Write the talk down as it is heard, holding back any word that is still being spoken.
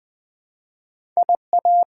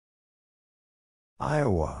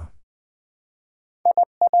Iowa.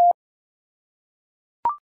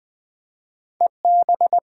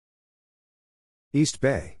 East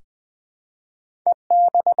Bay.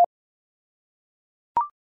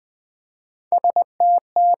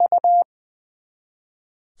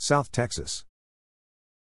 South Texas.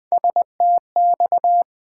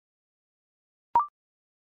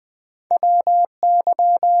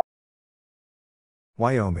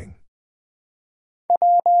 Wyoming.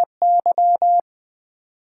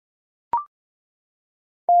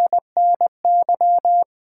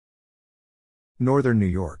 Northern New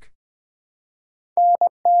York.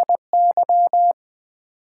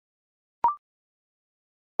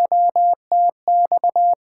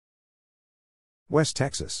 West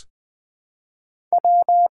Texas.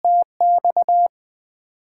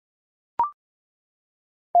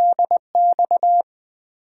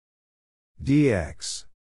 DX.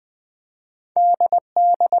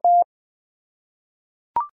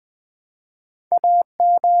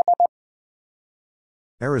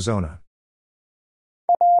 Arizona.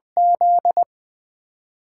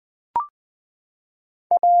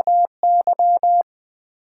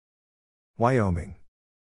 Wyoming.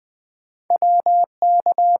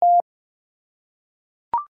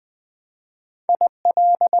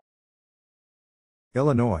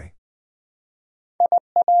 Illinois.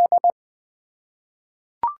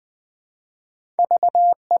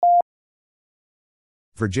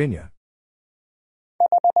 Virginia.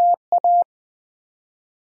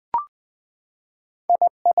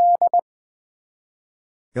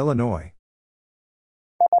 Illinois.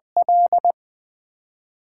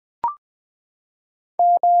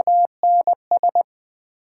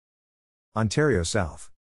 Ontario South.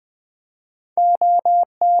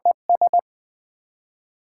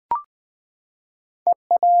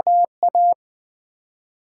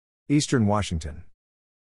 Eastern Washington.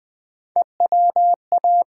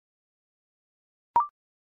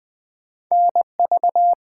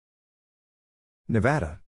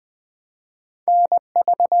 Nevada.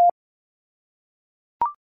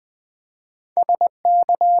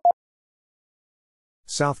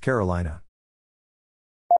 South Carolina.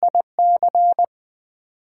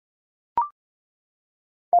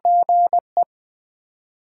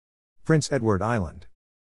 Prince Edward Island.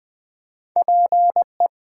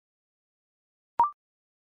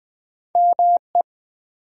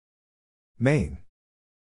 Maine.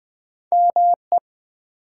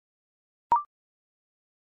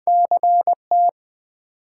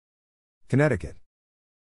 Connecticut.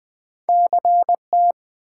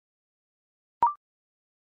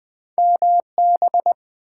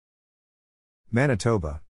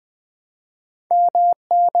 Manitoba.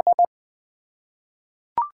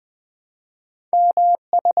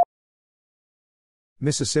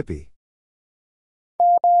 Mississippi.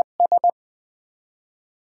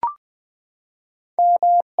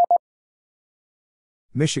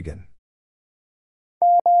 Michigan.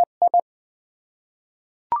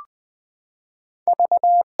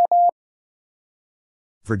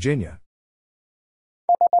 Virginia.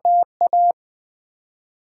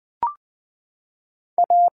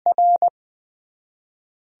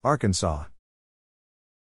 Arkansas.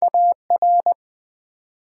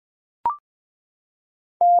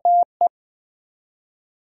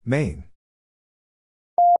 Maine.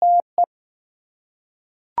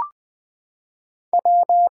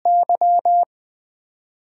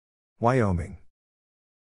 Wyoming.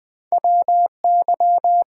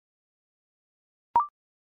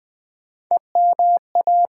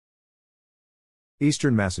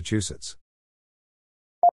 Eastern Massachusetts.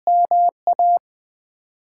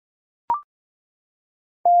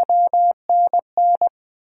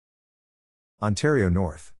 Ontario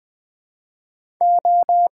North.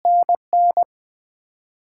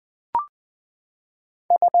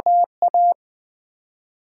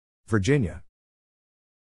 Virginia.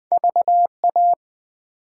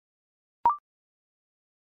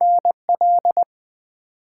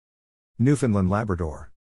 Newfoundland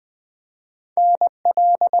Labrador.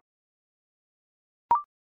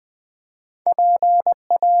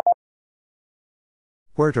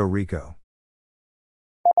 Puerto Rico.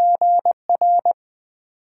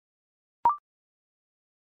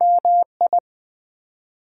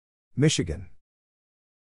 Michigan.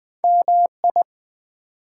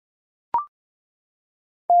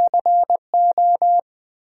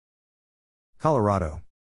 Colorado.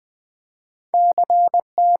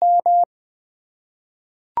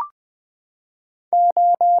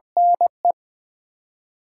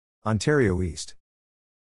 Ontario East.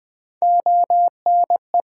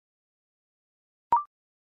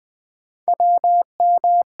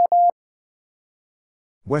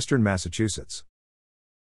 Western Massachusetts.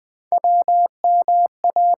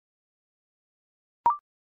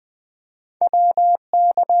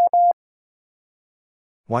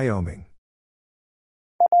 Wyoming.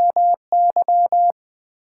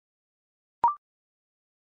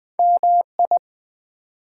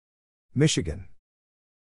 Michigan.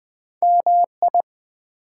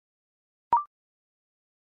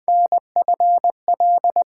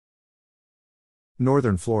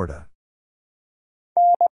 Northern Florida.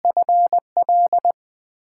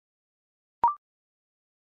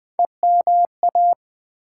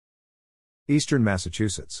 Eastern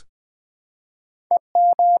Massachusetts.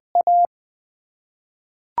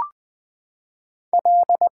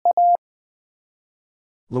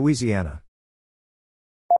 Louisiana.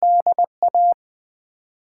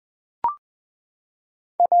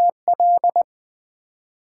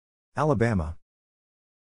 Alabama.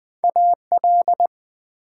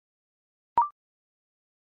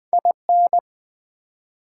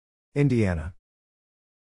 Indiana.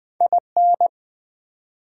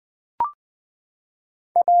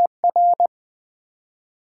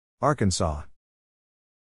 Arkansas.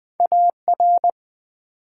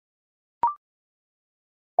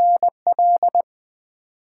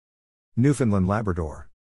 Newfoundland Labrador.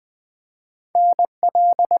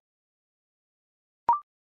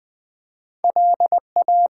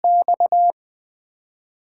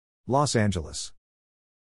 Los Angeles.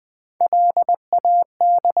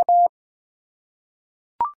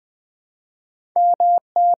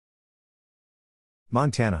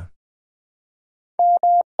 Montana.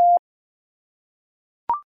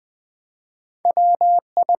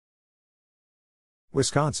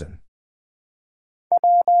 Wisconsin.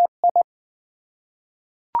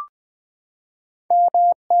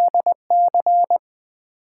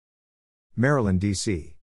 Maryland,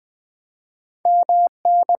 D.C.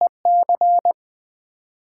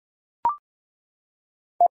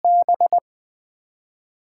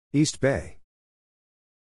 East Bay.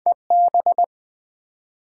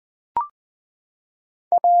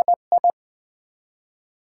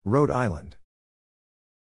 Rhode Island.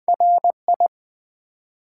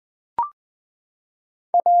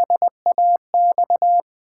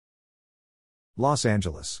 Los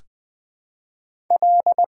Angeles.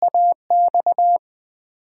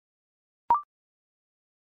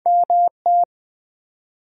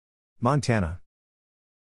 Montana.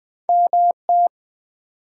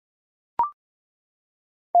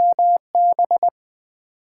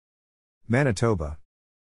 Manitoba.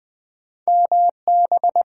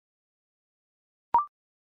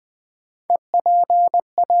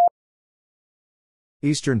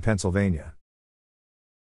 Eastern Pennsylvania.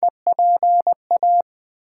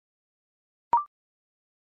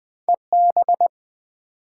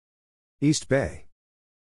 East Bay.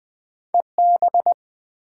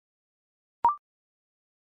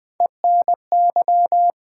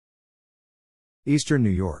 Eastern New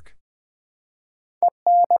York.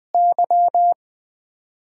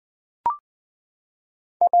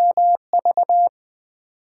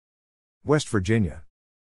 West Virginia.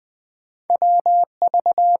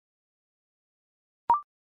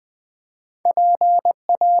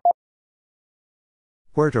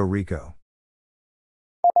 Puerto Rico.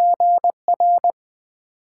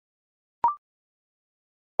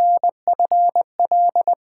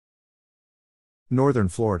 Northern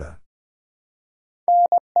Florida.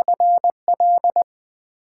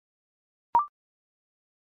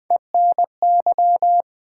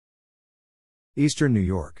 Eastern New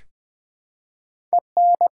York.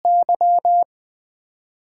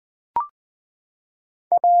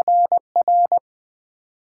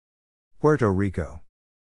 Puerto Rico.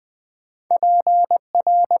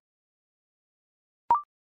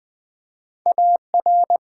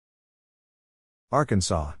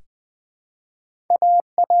 Arkansas.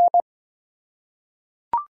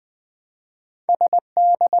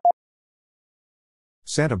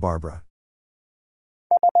 Santa Barbara.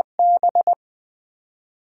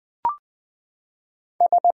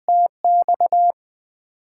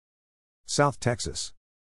 South Texas.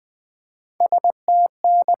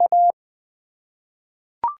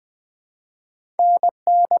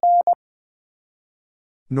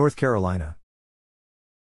 North Carolina.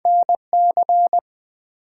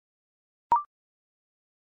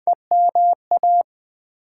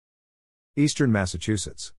 Eastern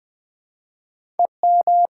Massachusetts.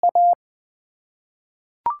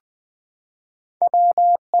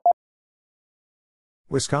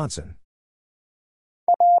 Wisconsin.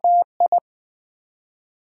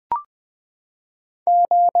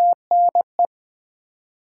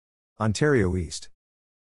 Ontario East.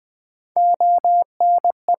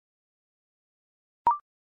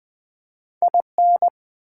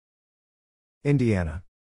 Indiana.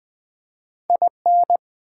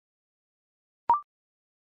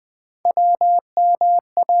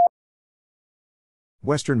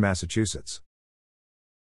 Western Massachusetts.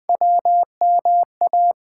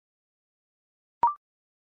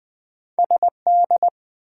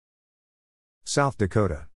 South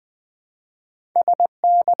Dakota.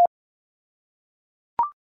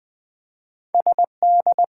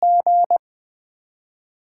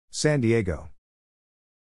 San Diego.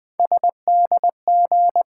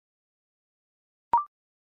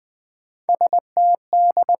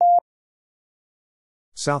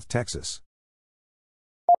 South Texas.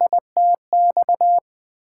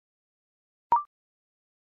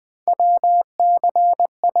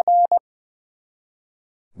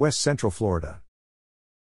 West Central Florida.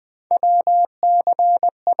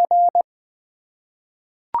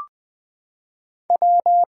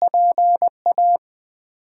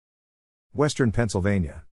 Western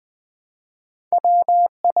Pennsylvania.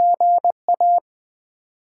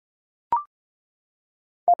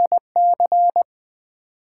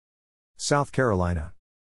 South Carolina.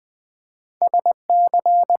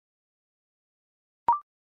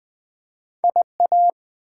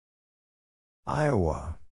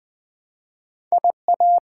 Iowa.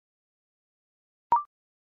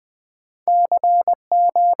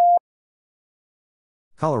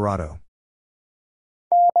 Colorado.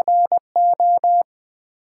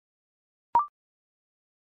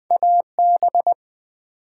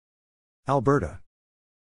 Alberta.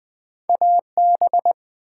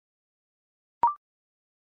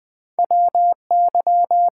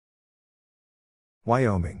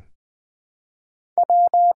 Wyoming.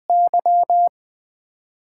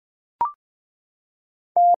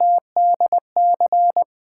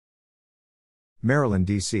 Maryland,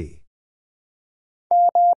 D.C.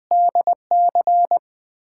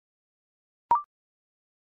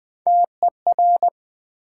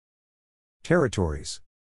 Territories.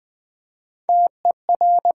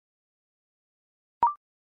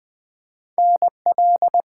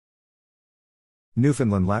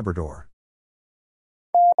 Newfoundland, Labrador.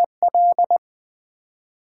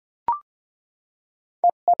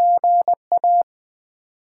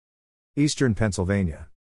 Eastern Pennsylvania.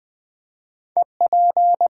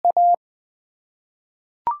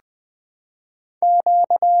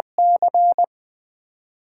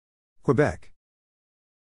 Quebec.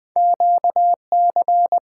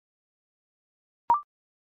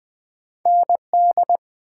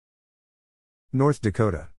 North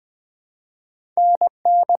Dakota.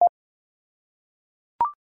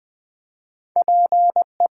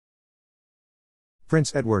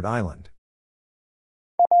 Prince Edward Island.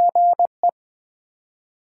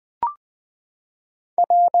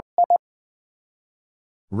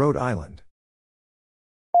 Rhode Island.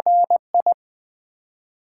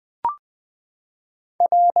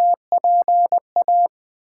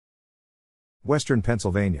 Western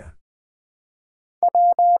Pennsylvania.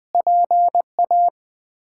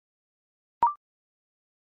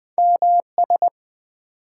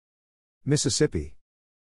 Mississippi.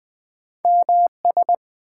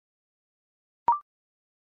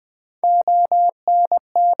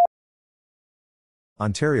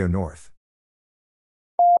 Ontario North.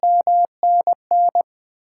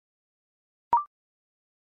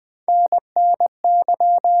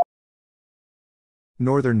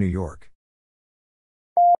 Northern New York.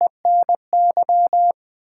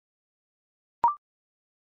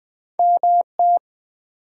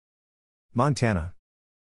 Montana.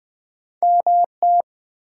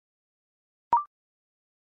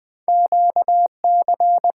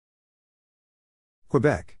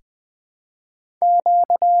 Quebec.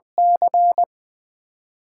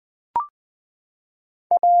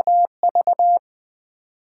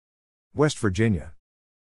 West Virginia.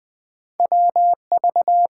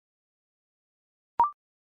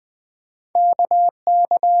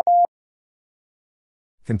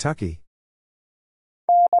 Kentucky.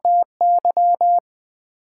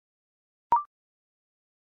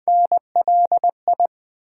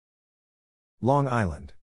 Long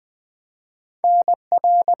Island.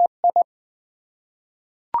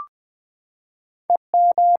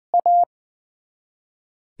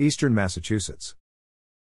 Eastern Massachusetts.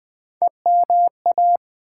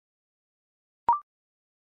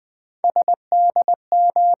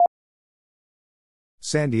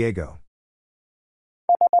 San Diego.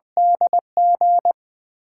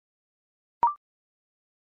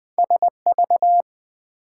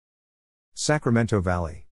 Sacramento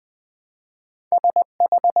Valley.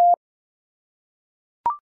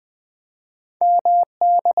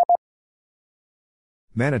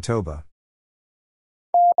 Manitoba.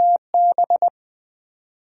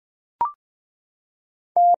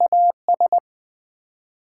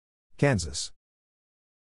 Kansas.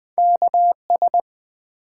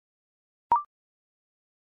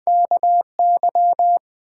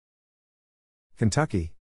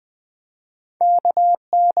 Kentucky.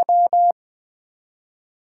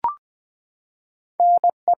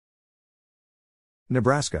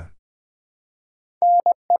 Nebraska.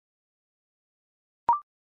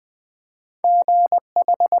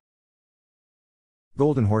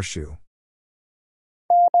 Golden Horseshoe.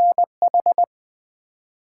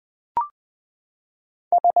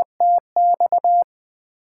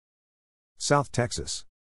 South Texas.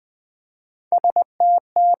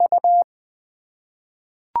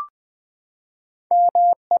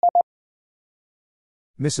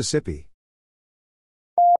 Mississippi.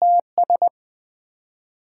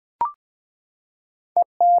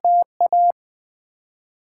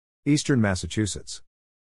 Eastern Massachusetts.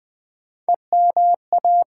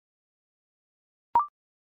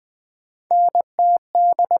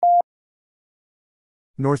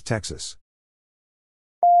 North Texas.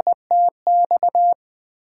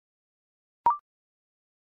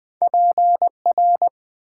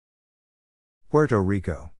 Puerto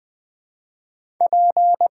Rico.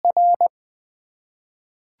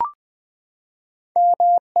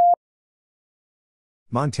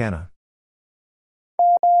 Montana.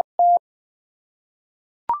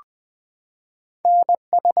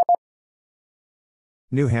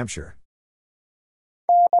 New Hampshire.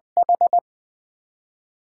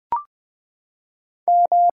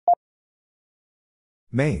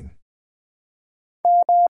 Maine.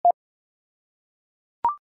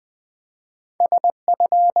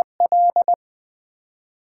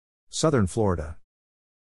 Southern Florida.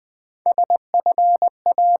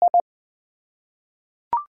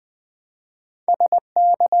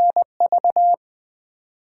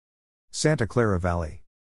 Santa Clara Valley.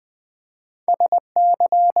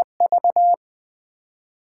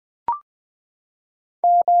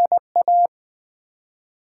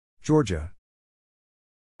 Georgia.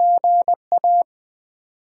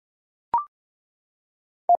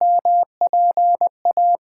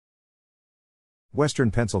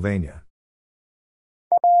 Western Pennsylvania.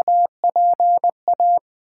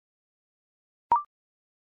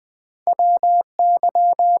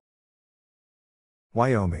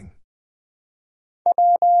 Wyoming.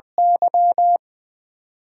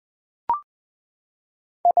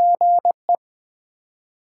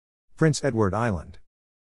 Prince Edward Island.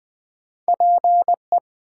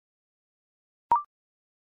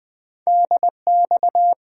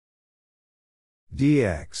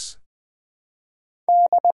 DX.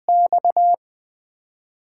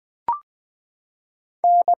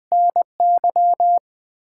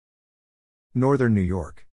 Northern New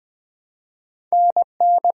York.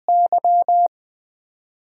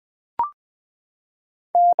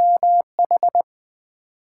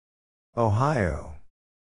 Ohio.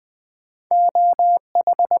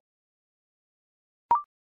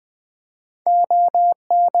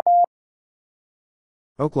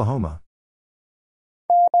 Oklahoma.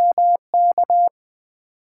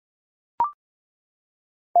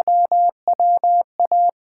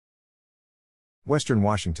 Western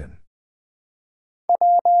Washington.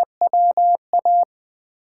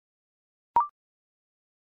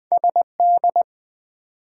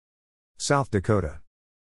 South Dakota.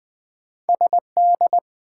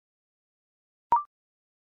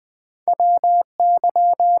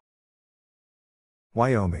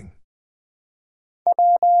 Wyoming.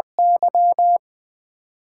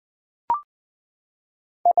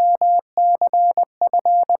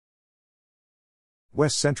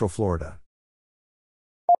 West Central Florida.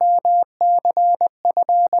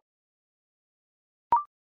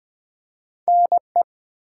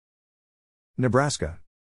 Nebraska.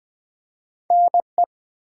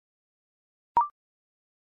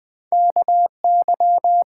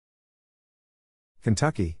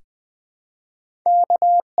 Kentucky.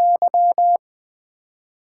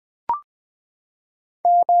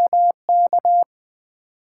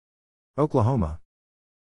 Oklahoma.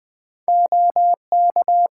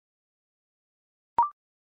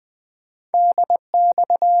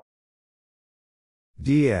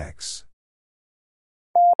 DX.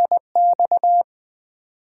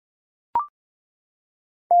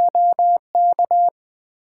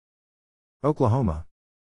 Oklahoma.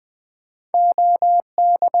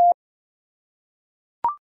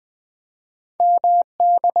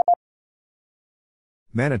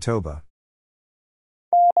 Manitoba.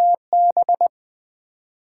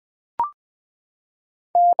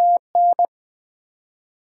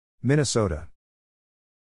 Minnesota.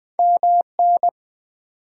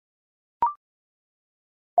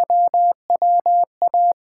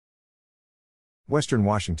 Western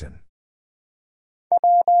Washington.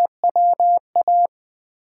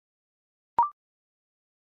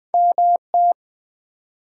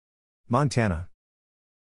 Montana.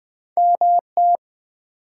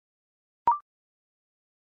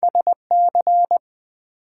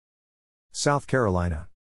 South Carolina.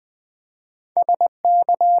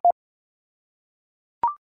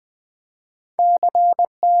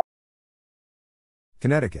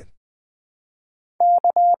 Connecticut.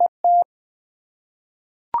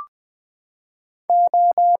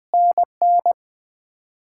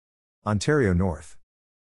 Ontario North.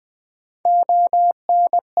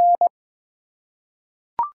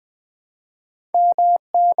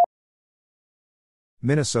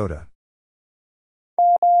 Minnesota.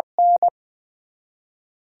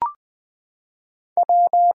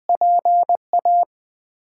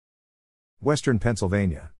 Western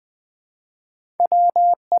Pennsylvania.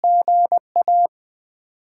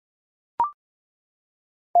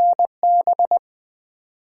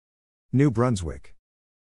 New Brunswick.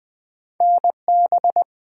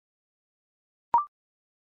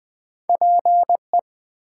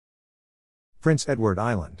 Prince Edward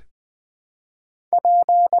Island.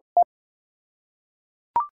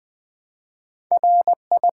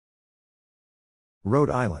 Rhode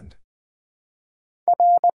Island.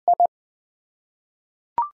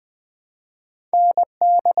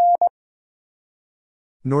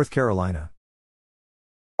 North Carolina.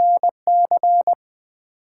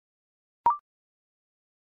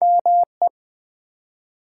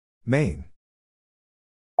 Maine.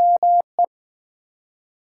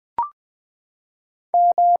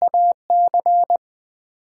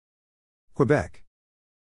 Quebec.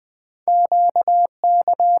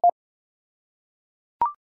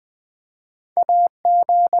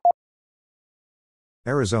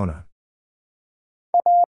 Arizona.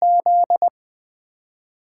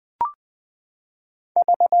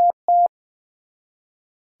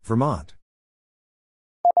 Vermont.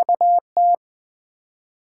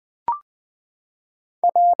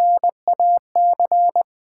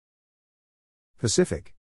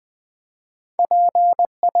 Pacific.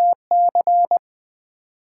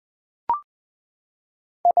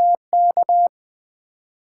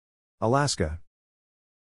 Alaska.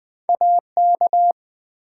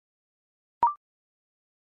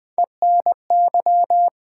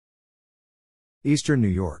 Eastern New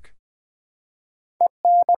York.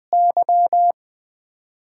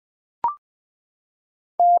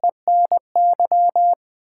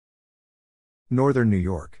 Northern New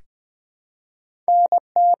York.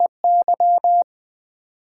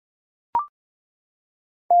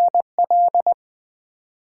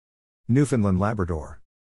 Newfoundland Labrador.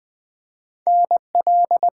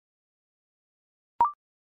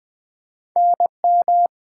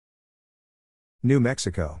 New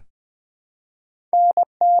Mexico.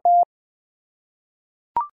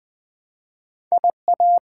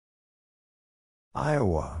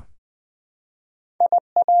 Iowa.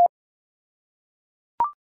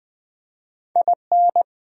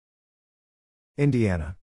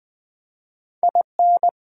 Indiana.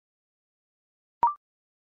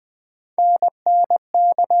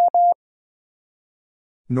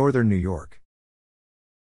 Northern New York.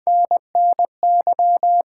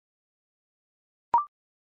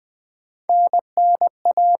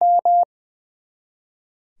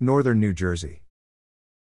 Northern New Jersey.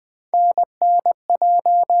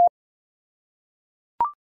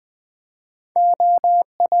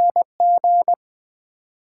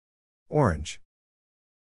 Orange.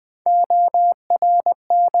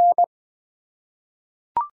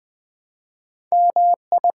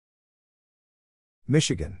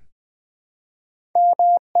 Michigan.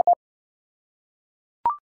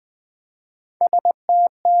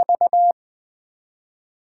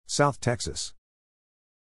 South Texas.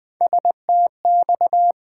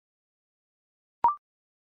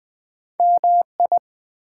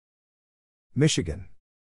 Michigan.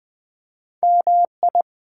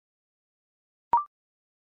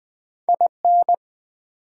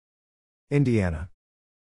 Indiana.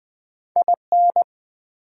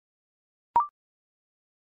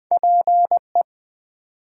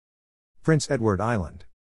 Prince Edward Island.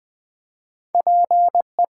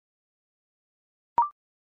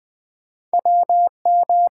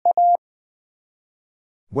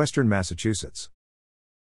 Western Massachusetts.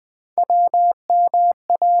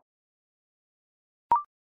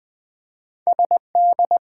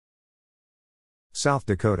 South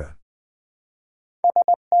Dakota.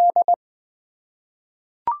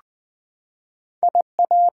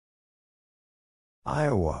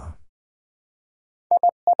 Iowa.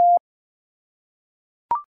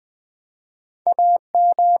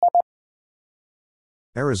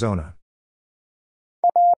 Arizona.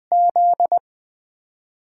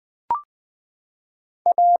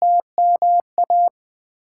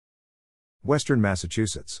 Western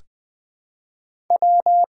Massachusetts.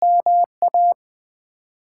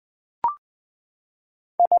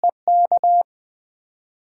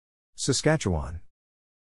 Saskatchewan.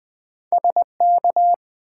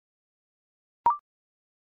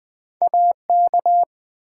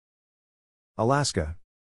 Alaska.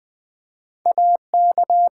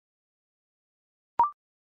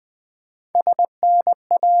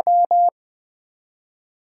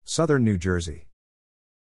 Southern New Jersey.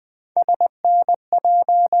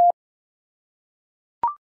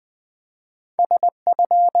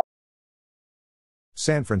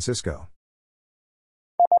 San Francisco.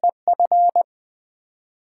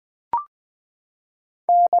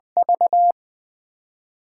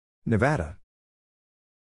 Nevada.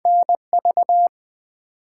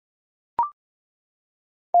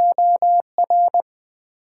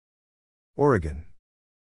 Oregon.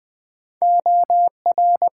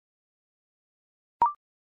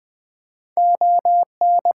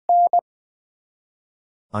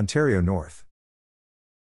 Ontario North.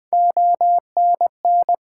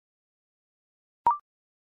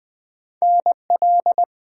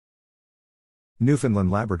 Newfoundland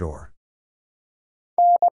Labrador.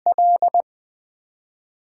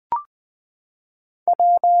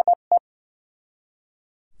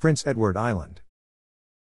 Prince Edward Island.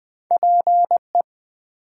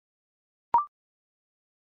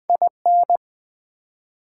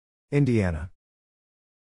 Indiana.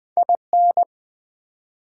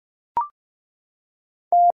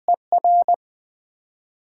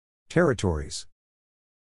 Territories.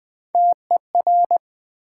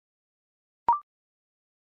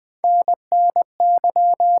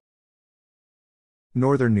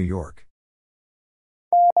 Northern New York.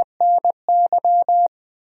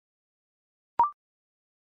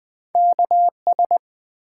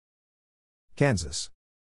 Kansas.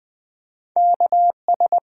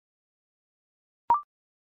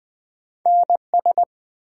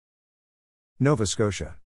 Nova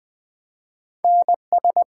Scotia.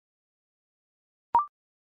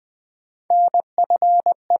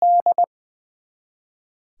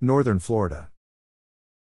 Northern Florida.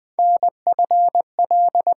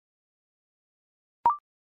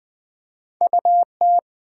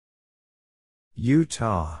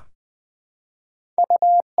 Utah.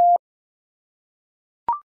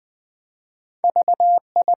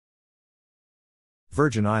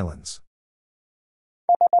 Virgin Islands.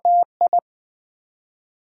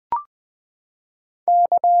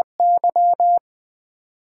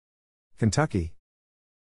 Kentucky.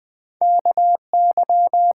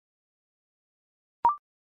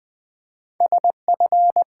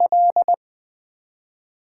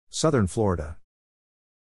 Southern Florida.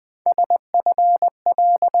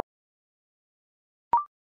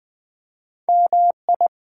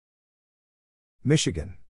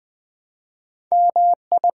 Michigan.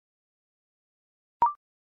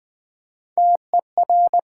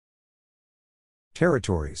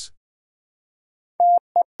 Territories.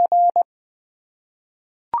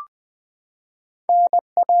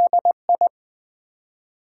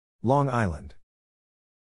 Long Island.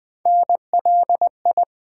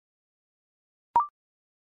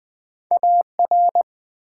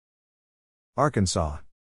 Arkansas.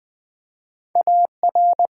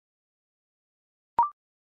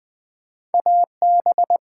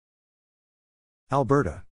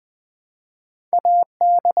 Alberta.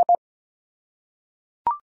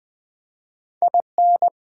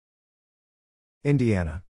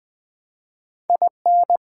 Indiana.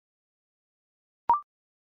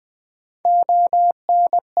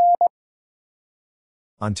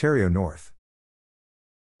 Ontario North.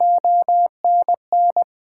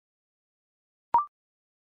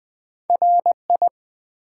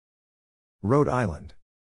 Rhode Island.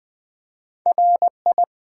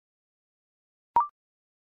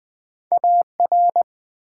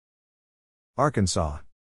 Arkansas.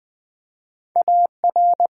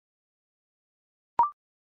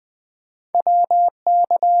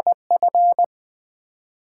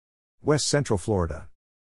 West Central Florida.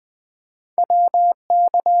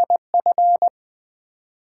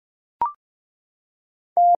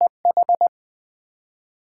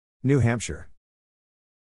 New Hampshire.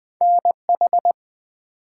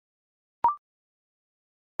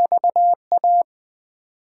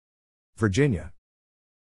 Virginia.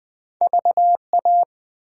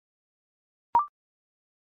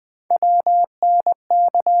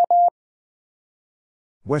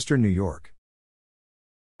 Western New York.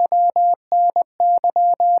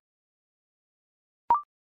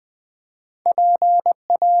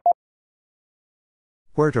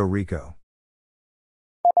 Puerto Rico.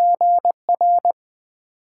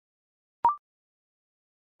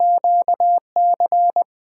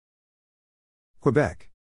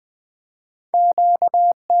 Quebec.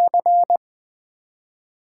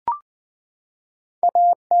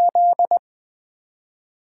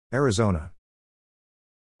 Arizona.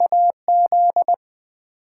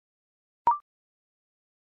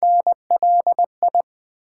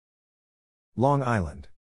 Long Island.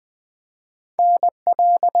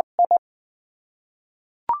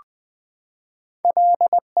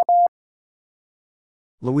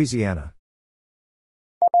 Louisiana.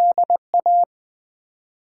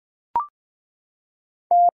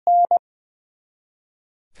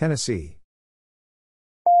 Tennessee.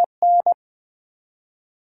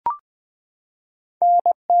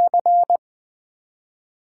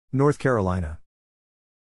 North Carolina.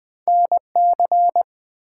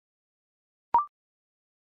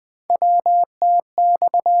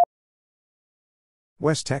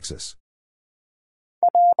 West Texas.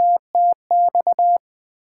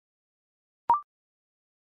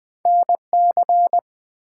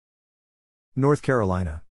 North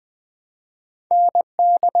Carolina.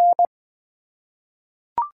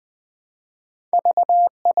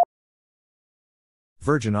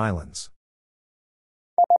 Virgin Islands.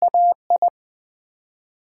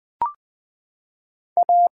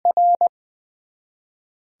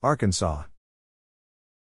 Arkansas.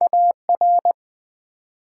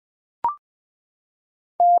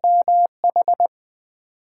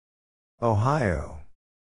 Ohio.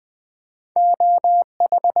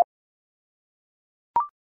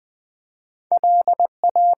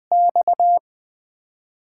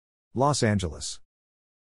 Los Angeles.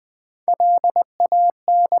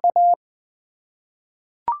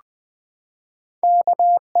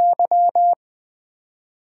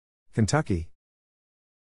 Kentucky.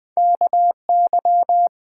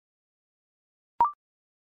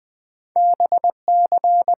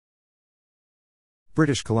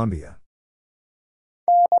 British Columbia.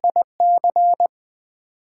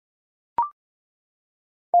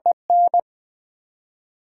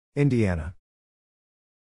 Indiana.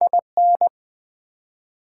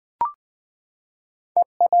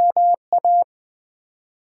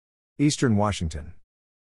 Eastern Washington.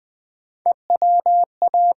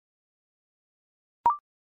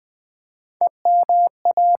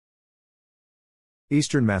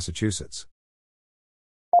 Eastern Massachusetts.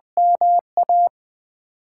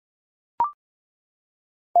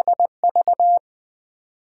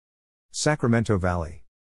 Sacramento Valley.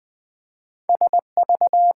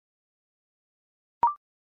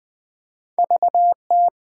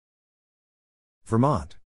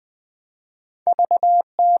 Vermont.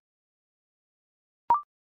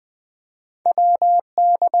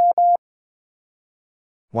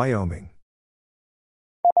 Wyoming.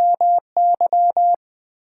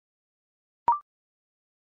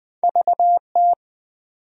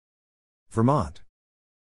 Vermont.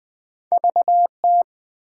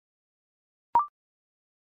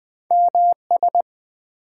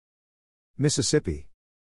 Mississippi.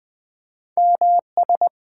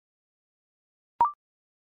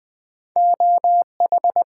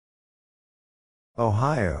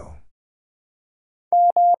 Ohio.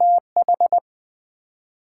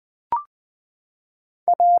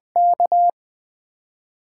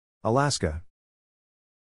 Alaska.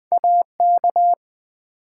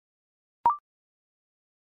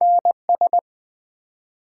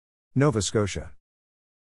 Nova Scotia.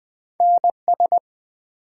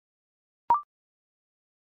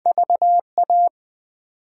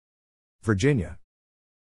 Virginia.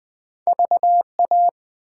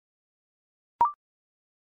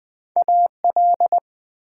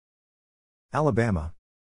 Alabama.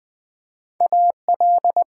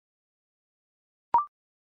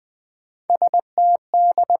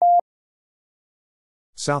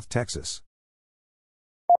 South Texas.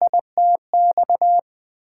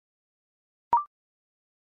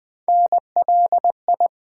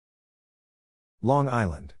 Long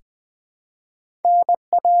Island.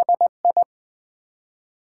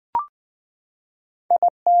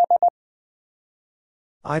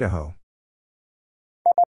 Idaho.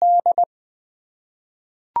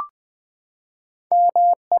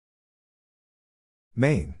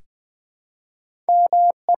 Maine.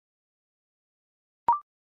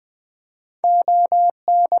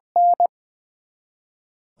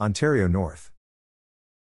 Ontario North.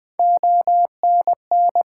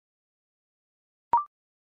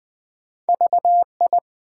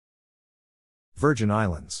 Virgin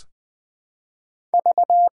Islands.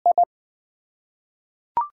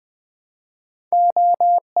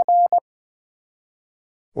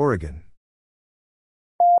 Oregon.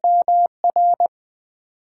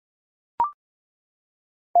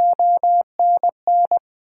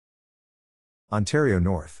 Ontario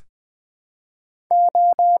North.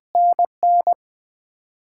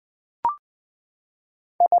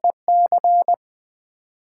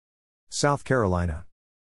 South Carolina.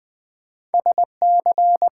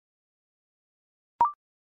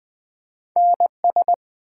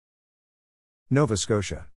 Nova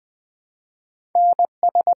Scotia.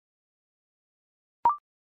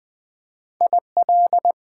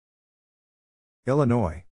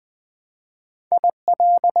 Illinois.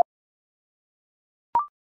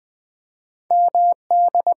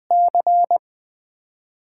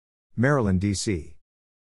 Maryland, D.C.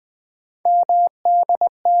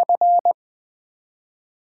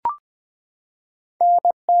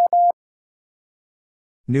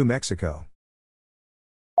 New Mexico.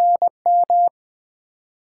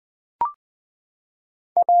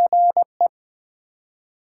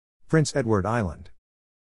 Prince Edward Island.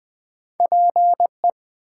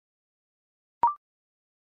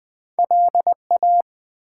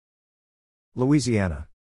 Louisiana.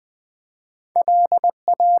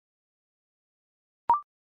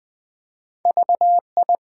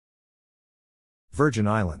 Virgin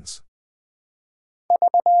Islands.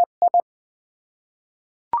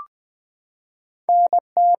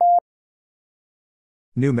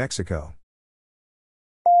 New Mexico.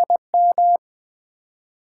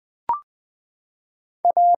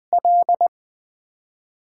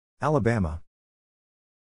 Alabama.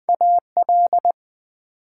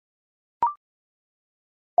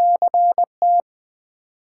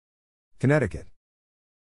 Connecticut.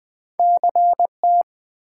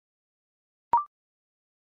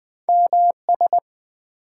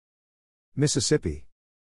 Mississippi.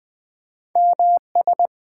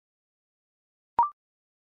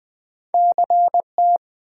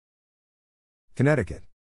 Connecticut.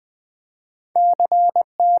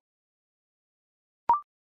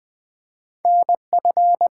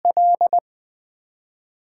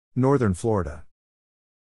 Northern Florida.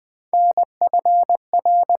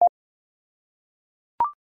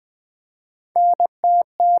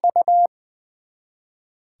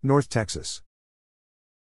 North Texas.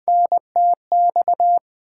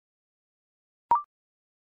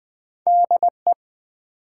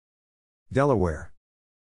 Delaware.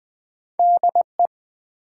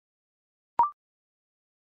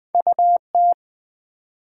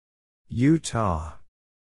 Utah.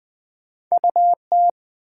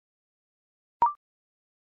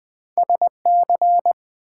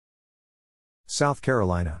 South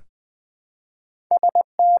Carolina.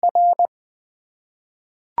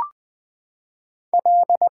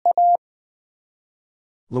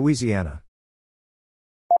 Louisiana.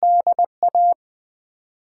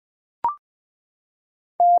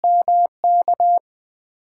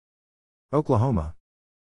 Oklahoma.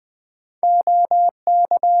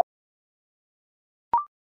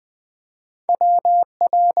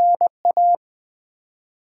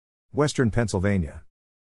 Western Pennsylvania.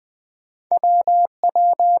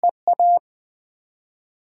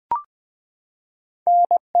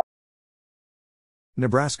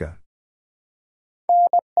 Nebraska.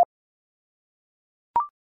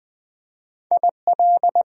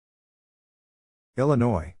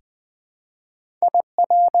 Illinois.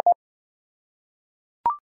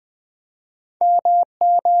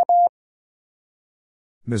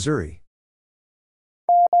 Missouri.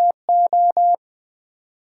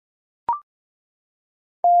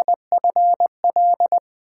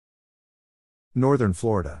 Northern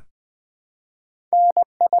Florida.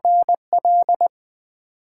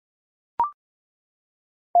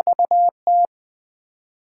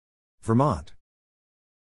 Vermont.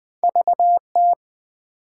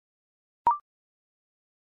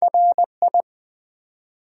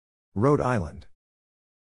 Rhode Island.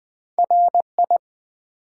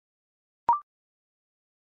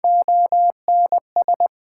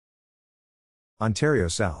 Ontario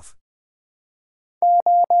South.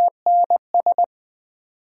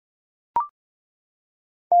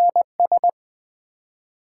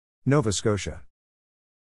 Nova Scotia.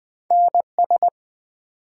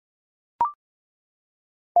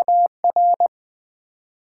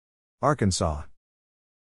 Arkansas.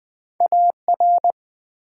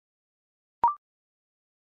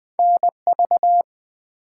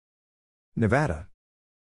 Nevada.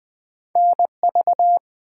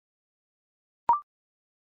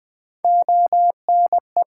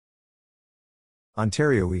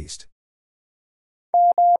 Ontario East.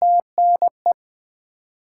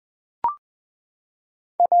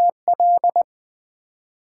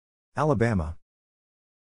 Alabama.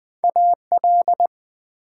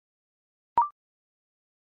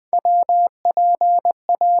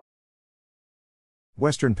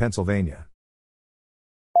 Western Pennsylvania.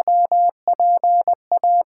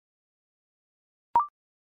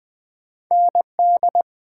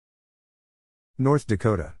 North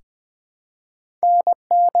Dakota.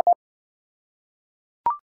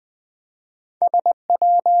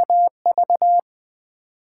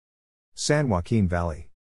 San Joaquin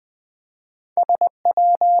Valley.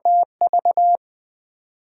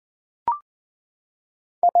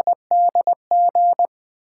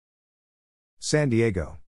 San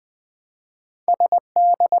Diego.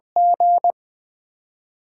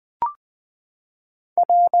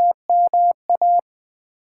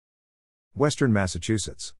 Western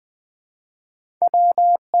Massachusetts.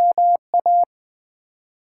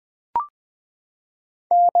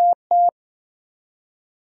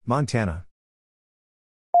 Montana.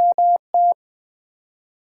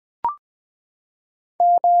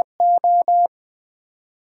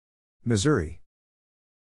 Missouri.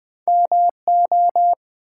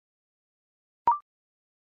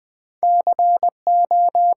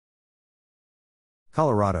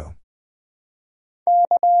 Colorado.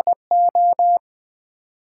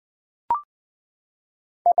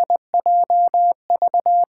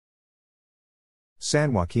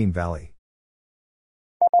 San Joaquin Valley.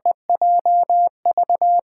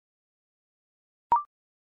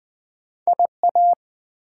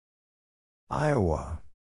 Iowa.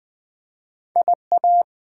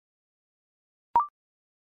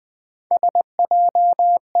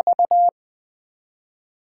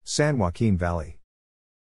 San Joaquin Valley.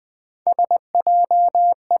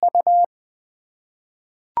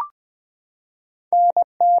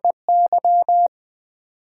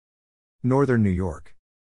 Northern New York.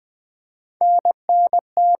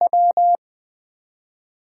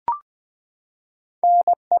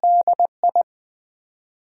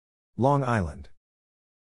 Long Island.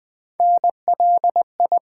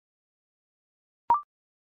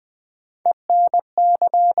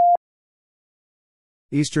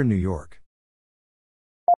 Eastern New York.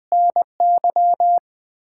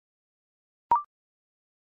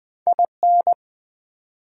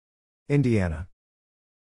 Indiana.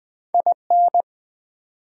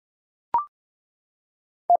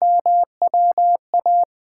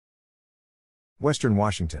 Western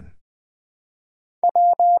Washington.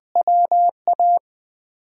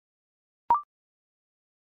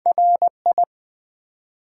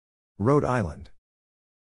 Rhode Island.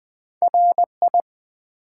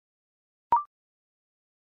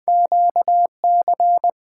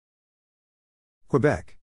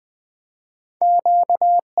 Quebec.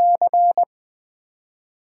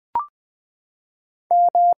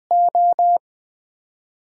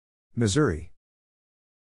 Missouri.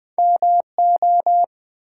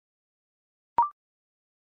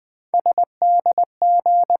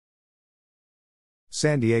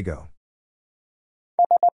 San Diego.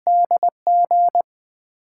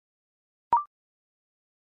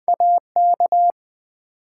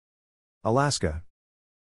 Alaska.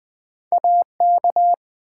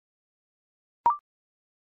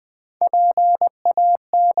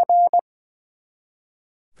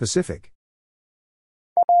 Pacific.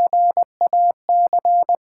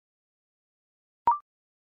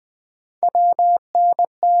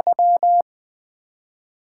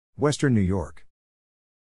 Western New York.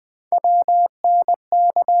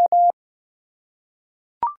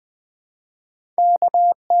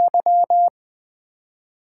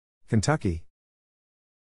 Kentucky.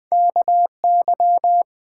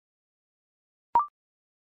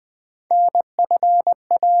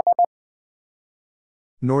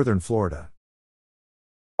 Northern Florida.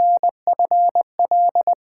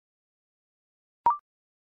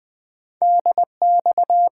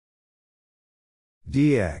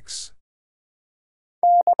 DX.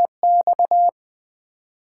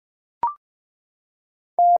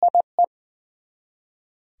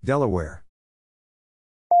 Delaware.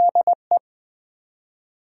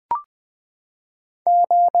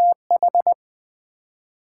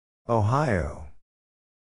 Ohio.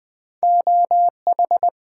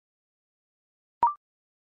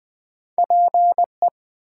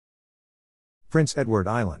 Prince Edward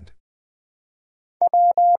Island.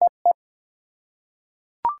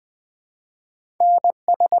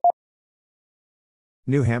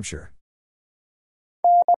 New Hampshire.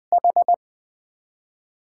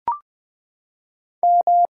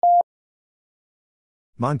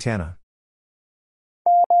 Montana.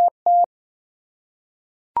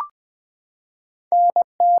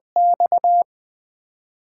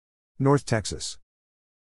 North Texas.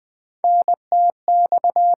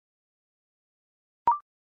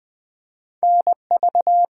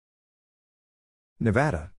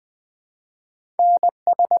 Nevada.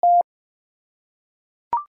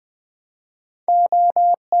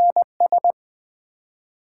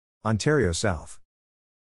 Ontario South.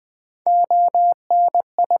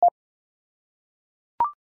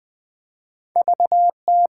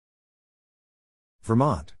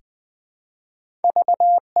 Vermont.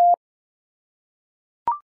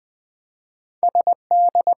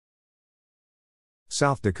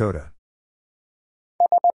 South Dakota.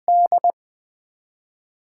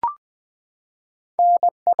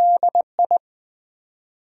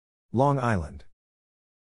 Long Island.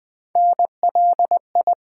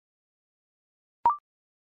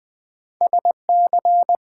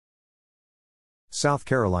 South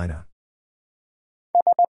Carolina.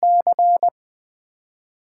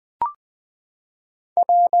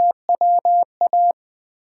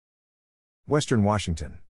 Western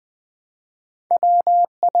Washington.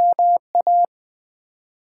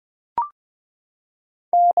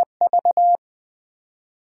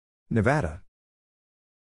 Nevada.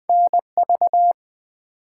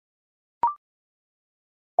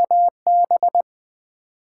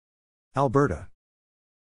 Alberta.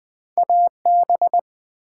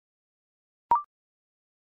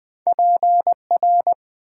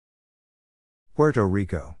 Puerto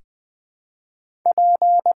Rico.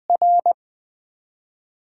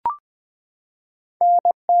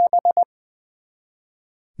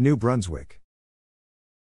 New Brunswick.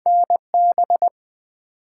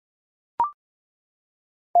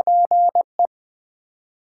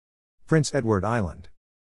 Prince Edward Island.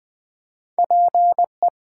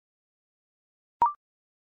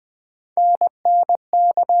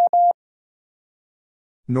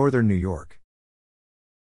 Northern New York.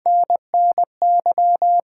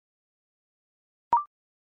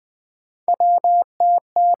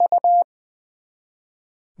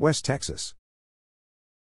 West Texas.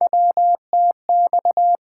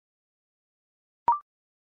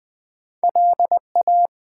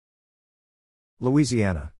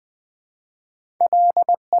 Louisiana.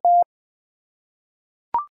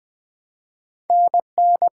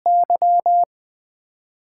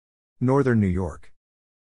 Northern New York.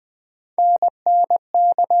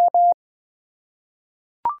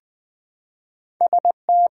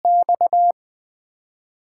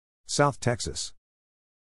 South Texas.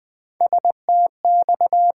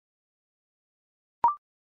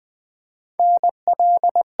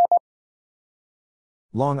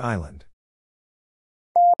 Long Island.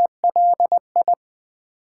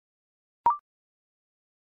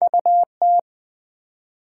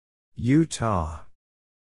 Utah.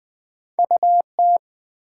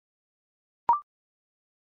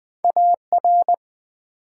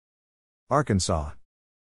 Arkansas.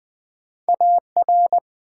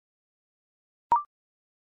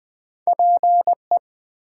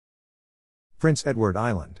 Prince Edward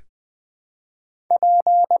Island.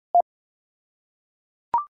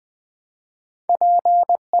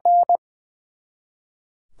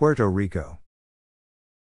 Puerto Rico.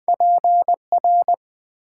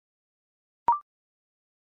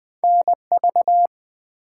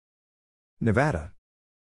 Nevada.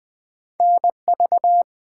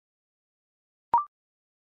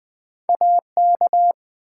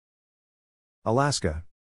 Alaska.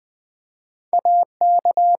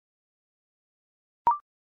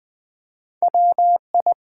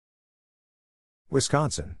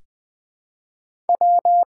 Wisconsin.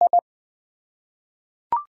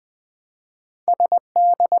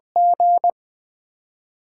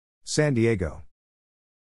 San Diego.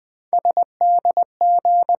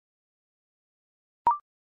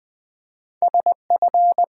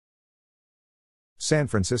 San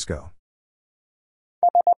Francisco.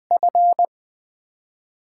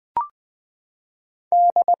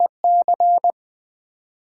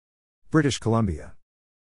 British Columbia.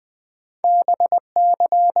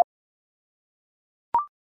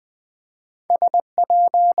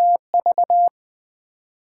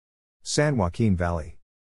 San Joaquin Valley.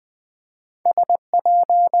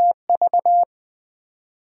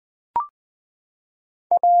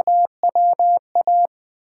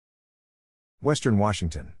 Western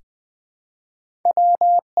Washington.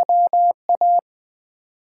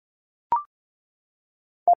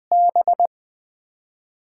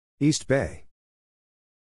 East Bay.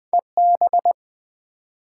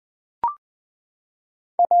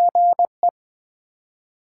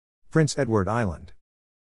 Prince Edward Island.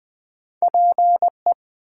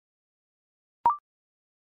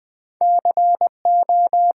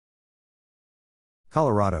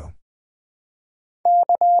 Colorado.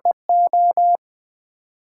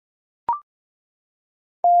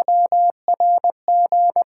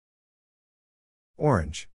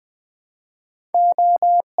 Orange.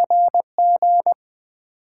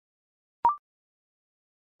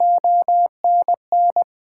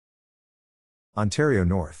 Ontario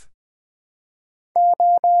North.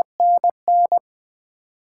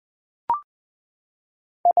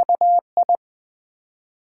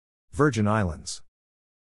 Virgin Islands.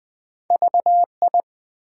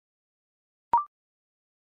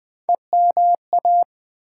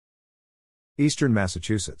 Eastern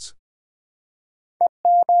Massachusetts.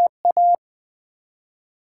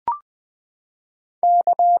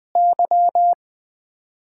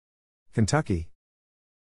 Kentucky.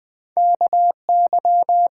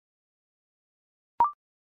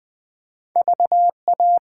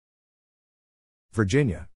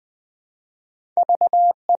 Virginia.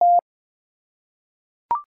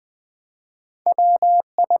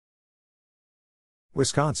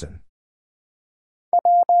 Wisconsin.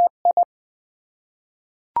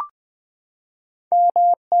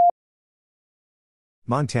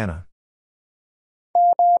 Montana.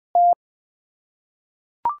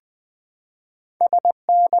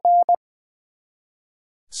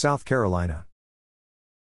 South Carolina.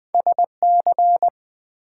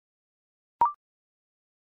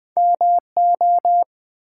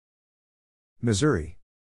 Missouri.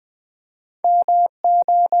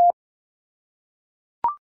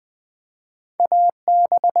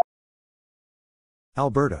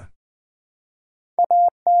 Alberta.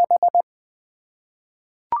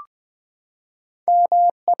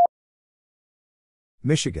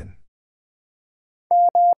 Michigan.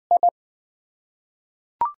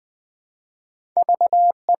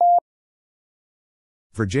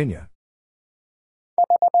 Virginia.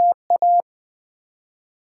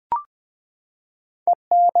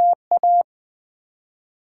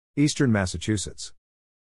 Eastern Massachusetts.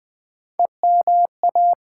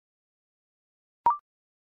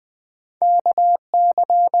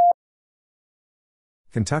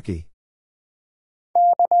 Kentucky.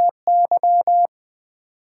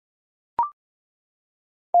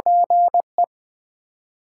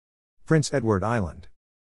 Prince Edward Island.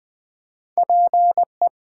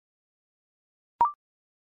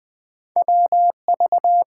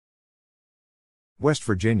 West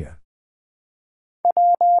Virginia.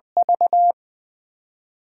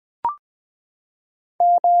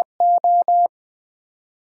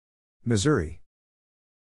 Missouri.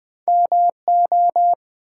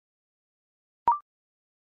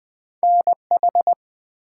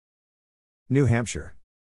 New Hampshire.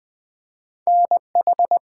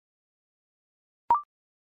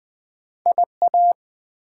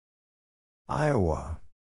 Iowa.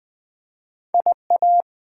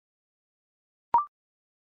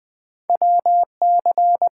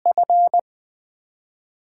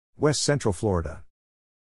 West Central Florida.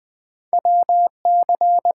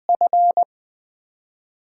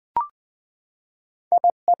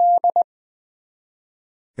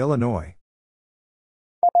 Illinois.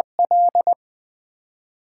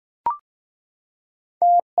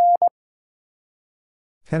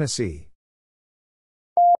 Tennessee.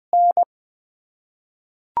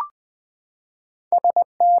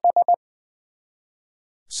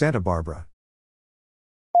 Santa Barbara.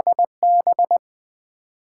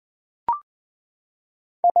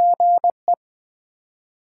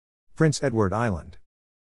 Prince Edward Island.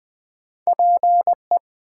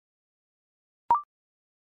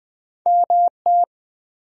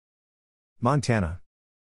 Montana.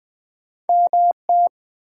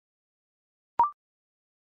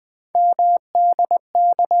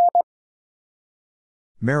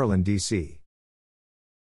 Maryland, D.C.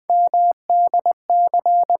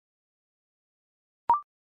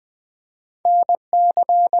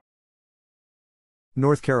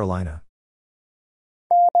 North Carolina.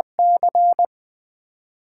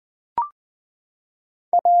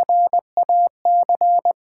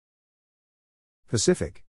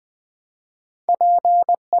 Pacific.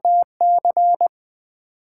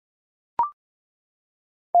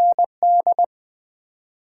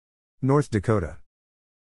 North Dakota.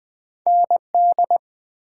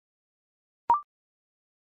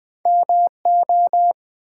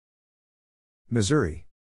 Missouri.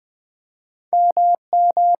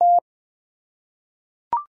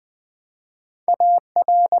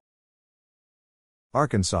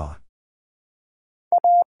 Arkansas.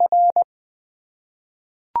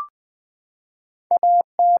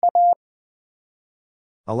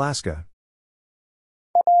 Alaska.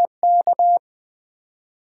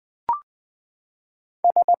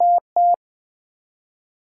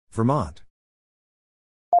 Vermont.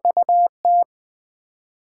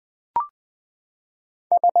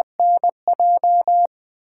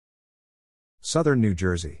 Southern New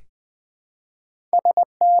Jersey.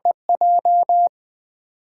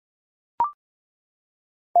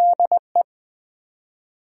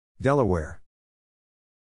 Delaware.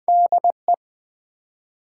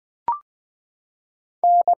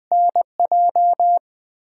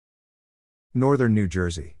 Northern New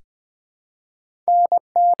Jersey.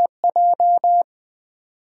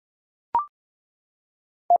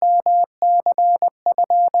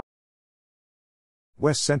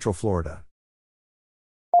 West Central Florida.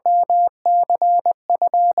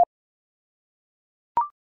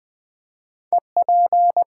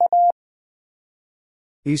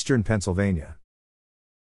 Eastern Pennsylvania.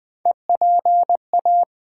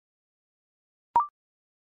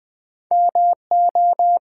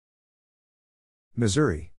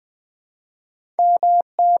 Missouri.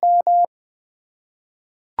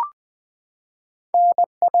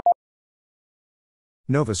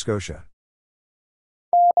 Nova Scotia.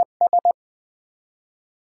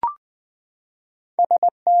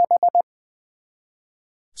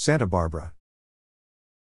 Santa Barbara.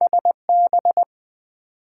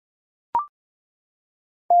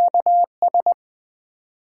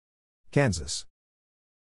 Kansas.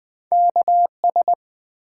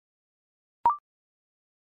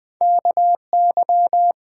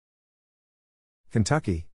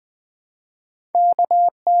 Kentucky.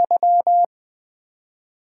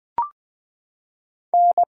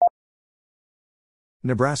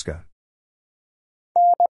 Nebraska.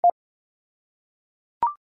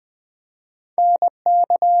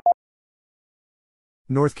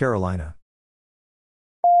 North Carolina.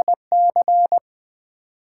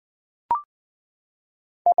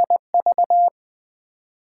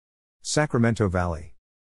 Sacramento Valley.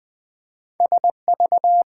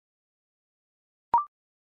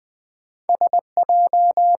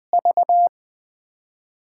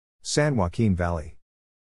 San Joaquin Valley.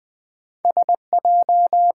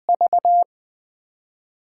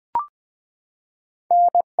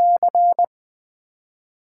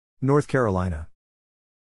 North Carolina.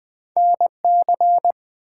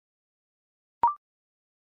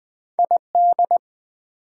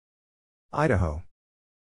 Idaho.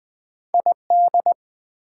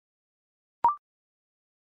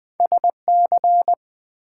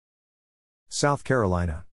 South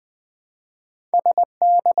Carolina.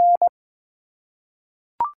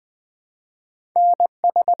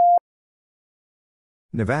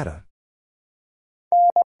 Nevada.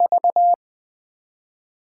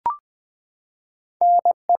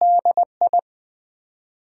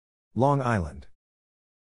 Long Island.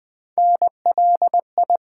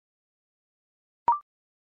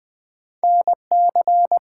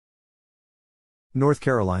 North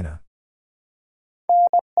Carolina.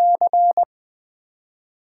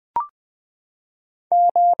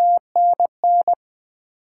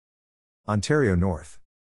 Ontario North.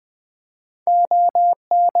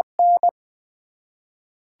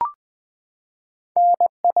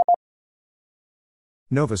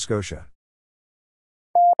 Nova Scotia.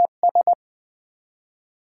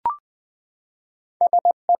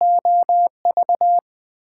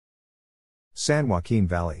 San Joaquin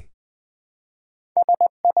Valley.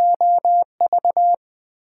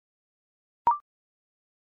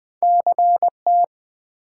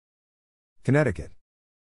 Connecticut.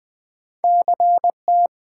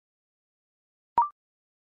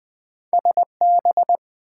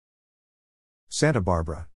 Santa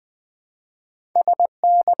Barbara.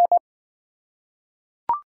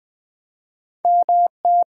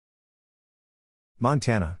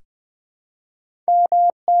 Montana.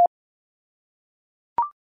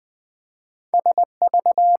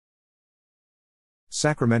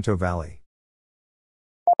 Sacramento Valley.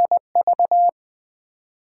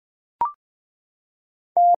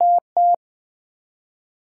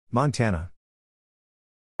 Montana.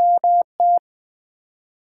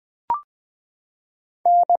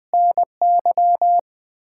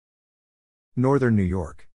 Northern New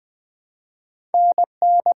York.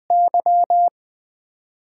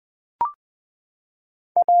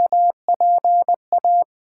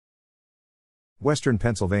 Western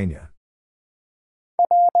Pennsylvania.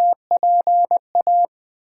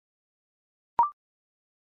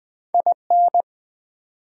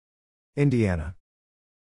 Indiana.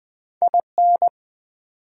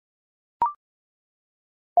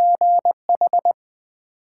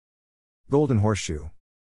 Golden Horseshoe.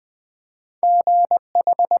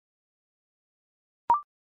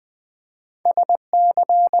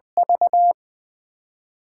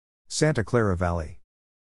 Santa Clara Valley.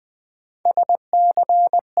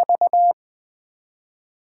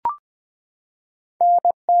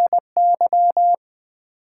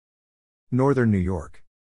 Northern New York.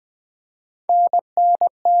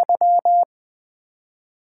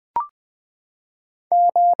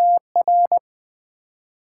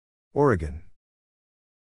 Oregon.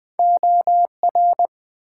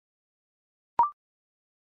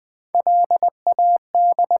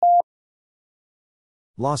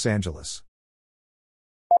 Los Angeles.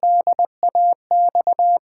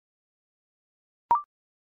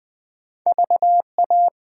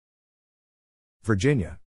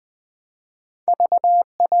 Virginia.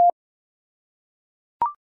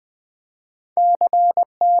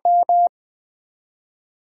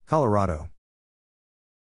 Colorado.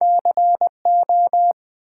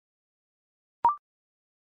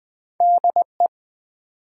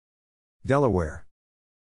 Delaware.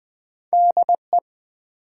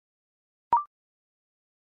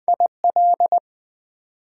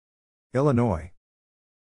 Illinois.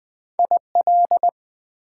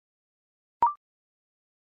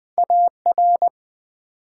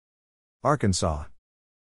 Arkansas.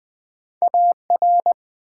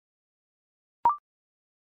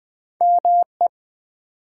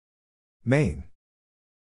 Maine.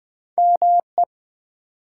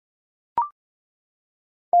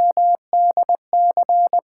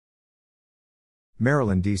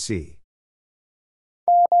 Maryland, D.C.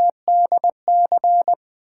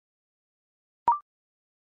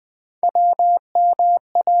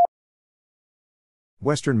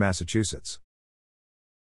 Western Massachusetts.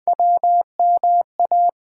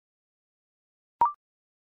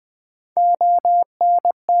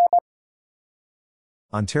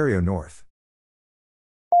 Ontario North.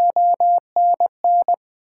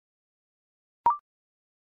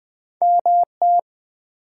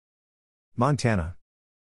 Montana.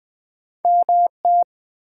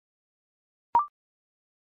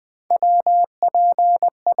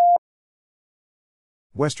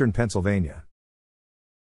 Western Pennsylvania.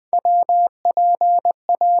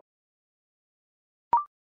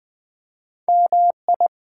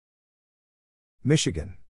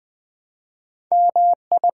 Michigan.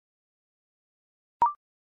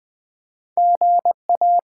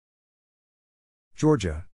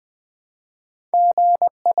 Georgia.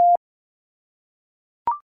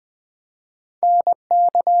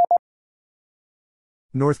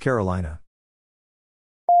 North Carolina.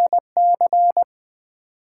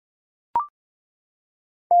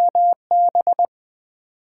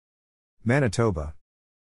 Manitoba.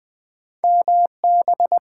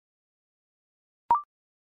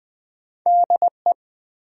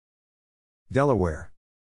 Delaware.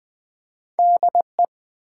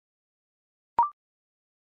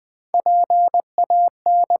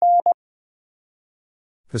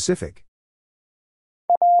 Pacific.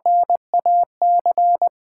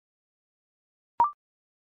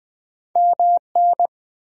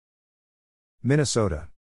 Minnesota.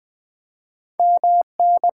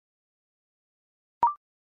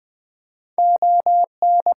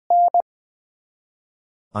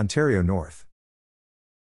 Ontario North.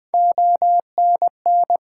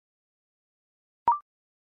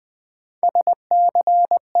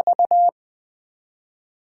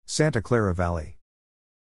 Santa Clara Valley.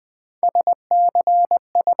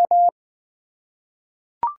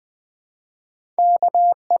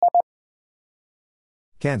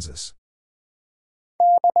 Kansas.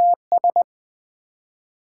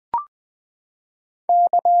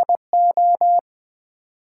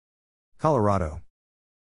 Colorado.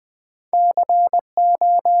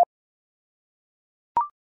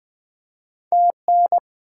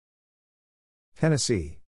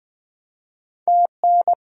 Tennessee.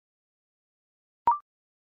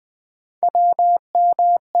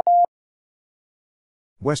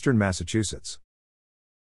 Western Massachusetts.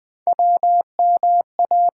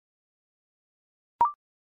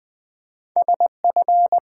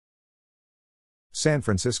 San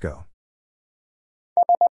Francisco.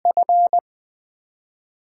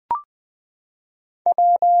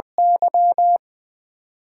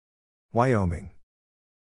 Wyoming.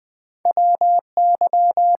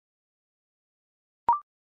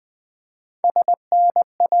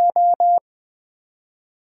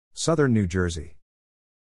 Southern New Jersey.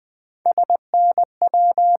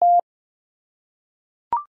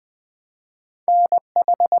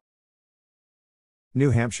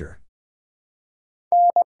 New Hampshire.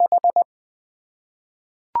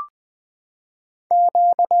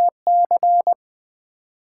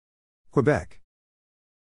 Quebec.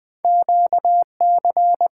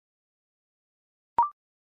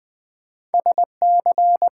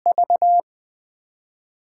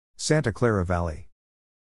 Santa Clara Valley.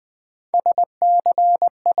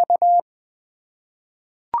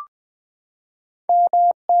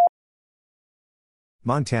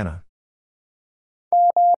 Montana.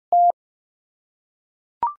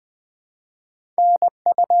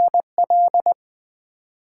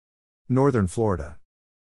 Northern Florida.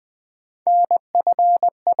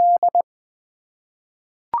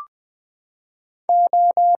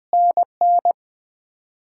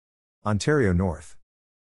 Ontario North.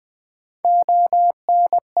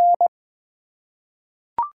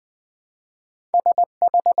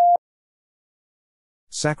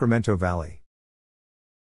 Sacramento Valley.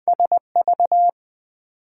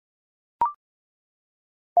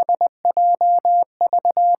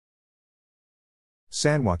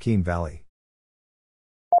 San Joaquin Valley.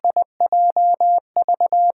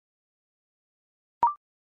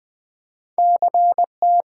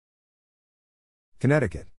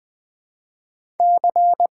 Connecticut.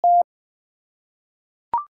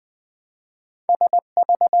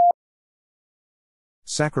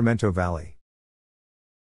 Sacramento Valley.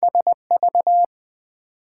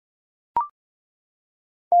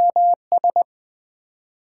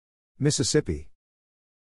 Mississippi.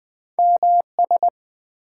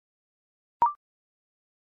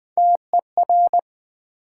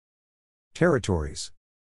 Territories.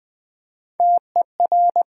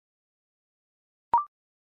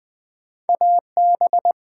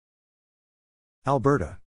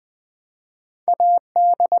 Alberta.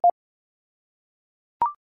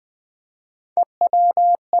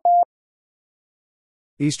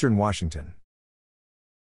 Eastern Washington.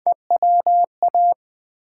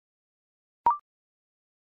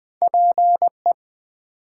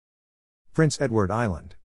 Prince Edward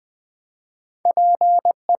Island.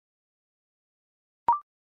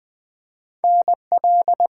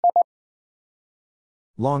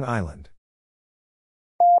 Long Island.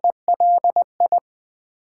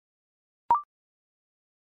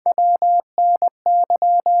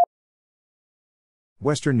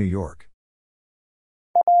 Western New York.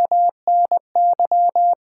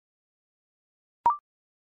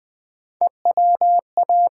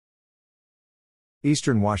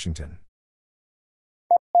 Eastern Washington.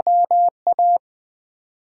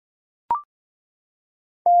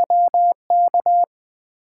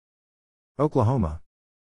 Oklahoma.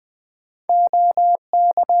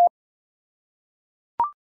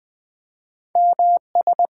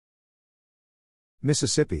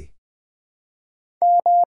 Mississippi.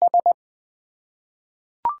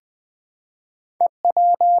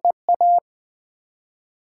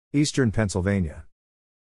 Eastern Pennsylvania.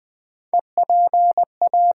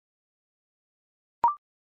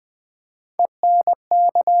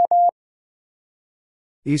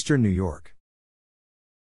 Eastern New York.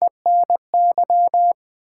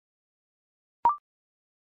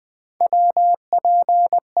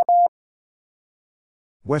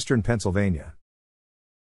 Western Pennsylvania.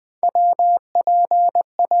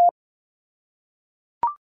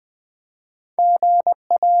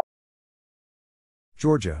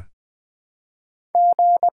 Georgia.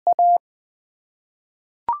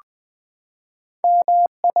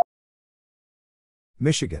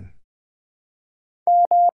 Michigan.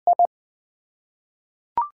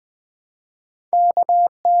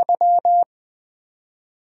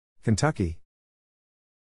 Kentucky.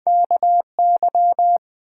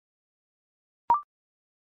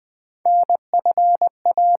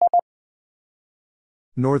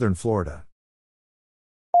 Northern Florida.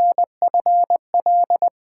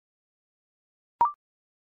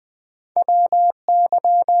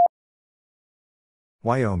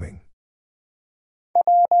 Wyoming.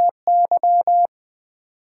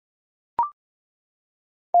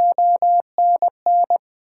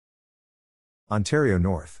 Ontario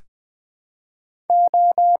North.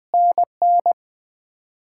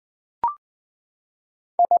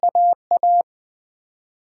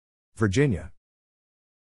 Virginia.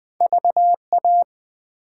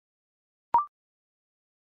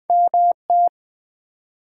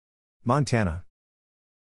 Montana.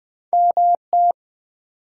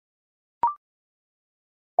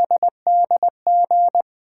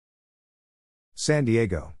 San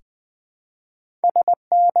Diego.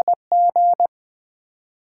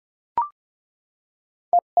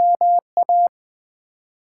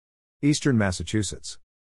 Eastern Massachusetts.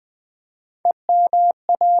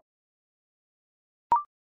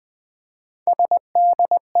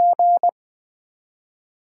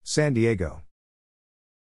 San Diego.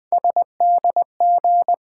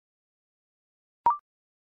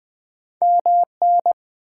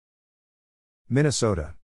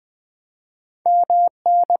 Minnesota.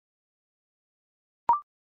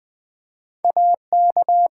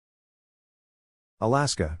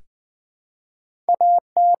 Alaska.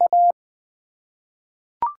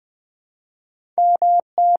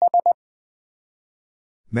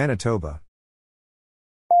 Manitoba.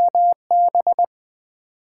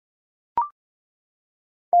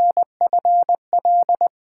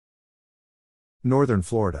 Northern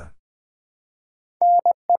Florida.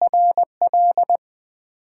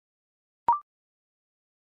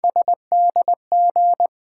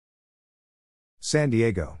 San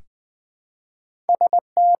Diego.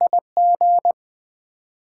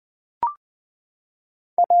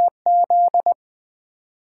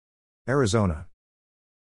 Arizona.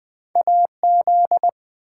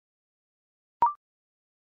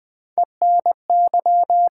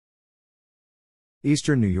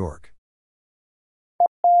 Eastern New York.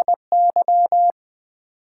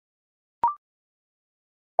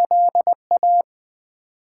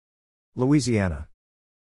 Louisiana.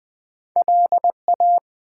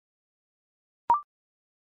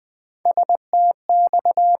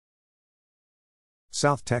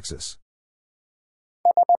 South Texas.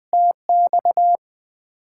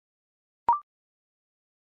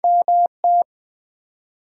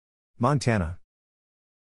 Montana.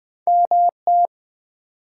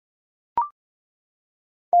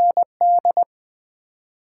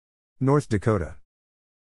 North Dakota.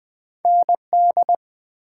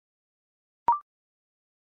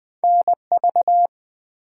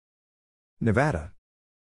 Nevada.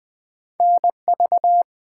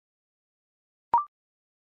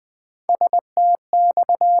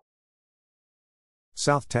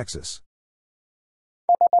 South Texas.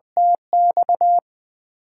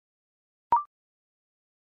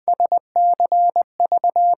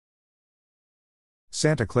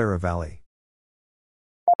 Santa Clara Valley.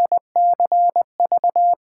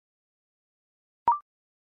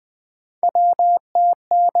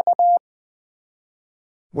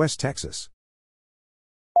 West Texas.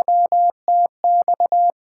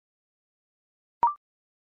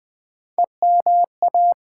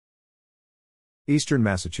 Eastern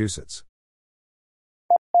Massachusetts.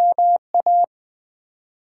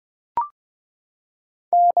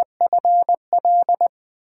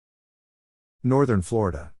 Northern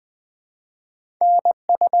Florida.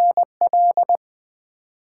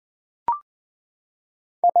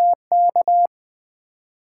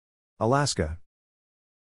 Alaska.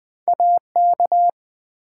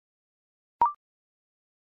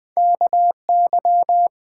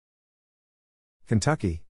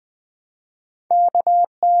 Kentucky.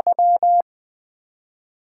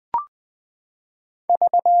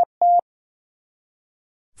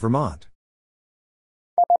 Vermont.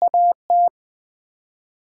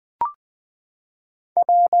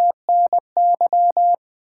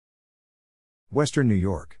 Western New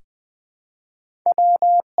York.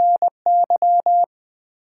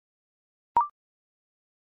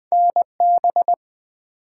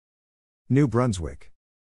 New Brunswick.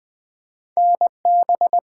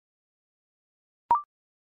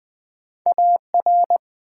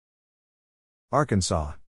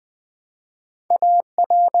 Arkansas.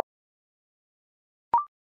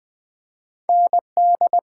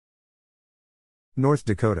 North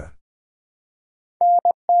Dakota.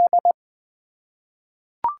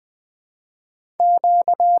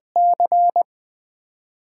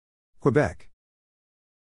 Quebec.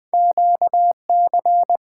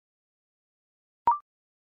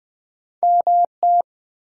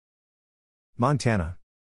 Montana.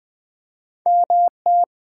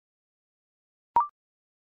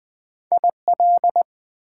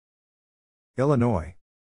 Illinois.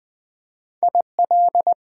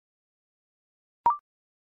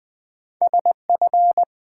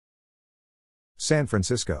 San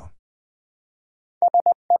Francisco.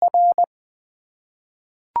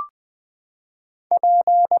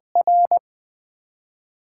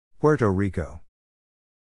 Puerto Rico.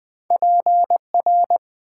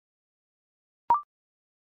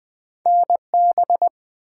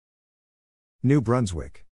 New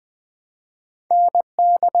Brunswick.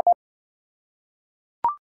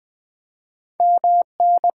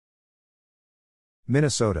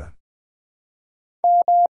 Minnesota.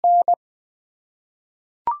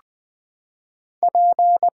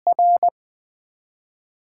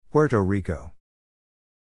 Puerto Rico.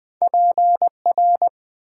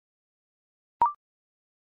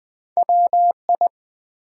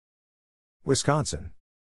 Wisconsin.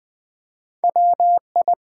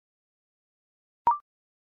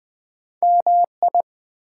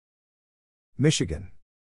 Michigan.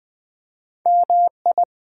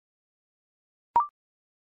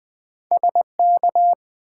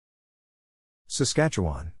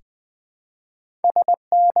 Saskatchewan.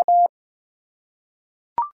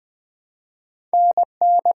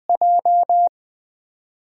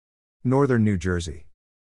 Northern New Jersey.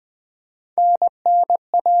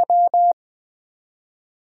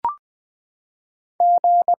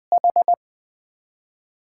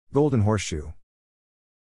 Golden Horseshoe.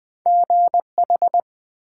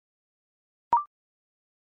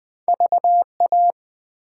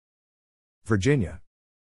 Virginia.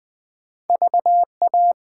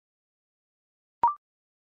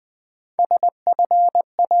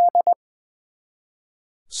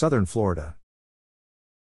 Southern Florida.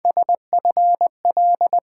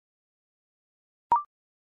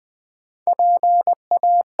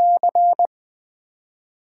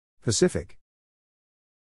 Pacific.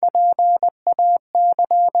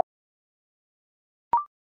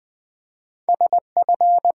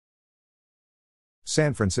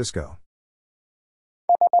 San Francisco.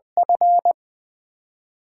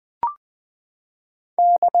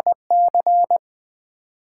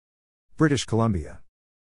 British Columbia.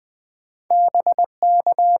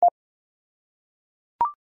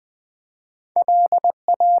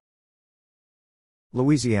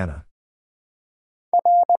 Louisiana.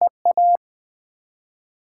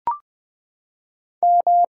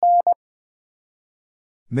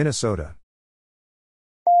 Minnesota.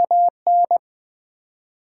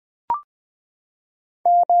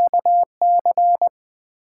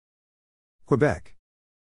 Quebec.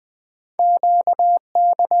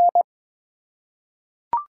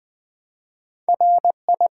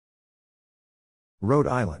 Rhode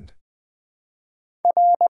Island.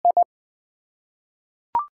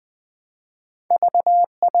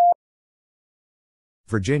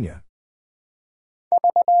 Virginia.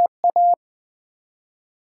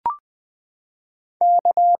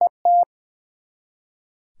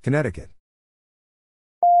 Connecticut.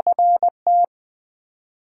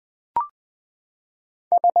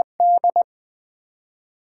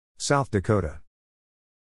 South Dakota.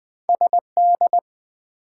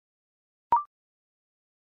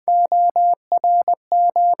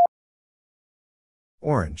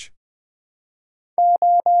 Orange.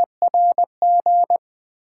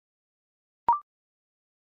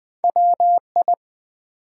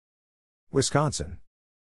 Wisconsin.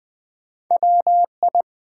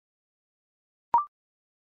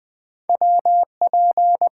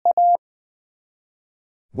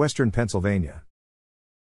 Western Pennsylvania.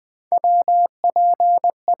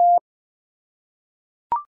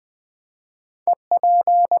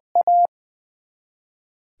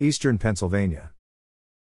 Eastern Pennsylvania.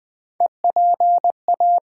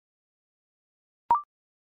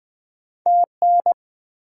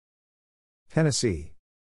 Tennessee.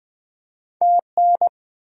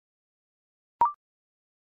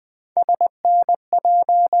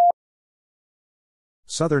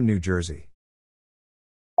 Southern New Jersey.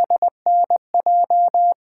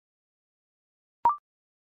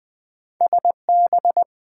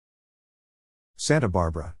 Santa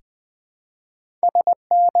Barbara.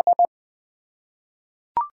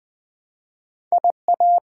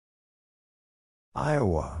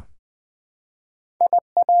 Iowa.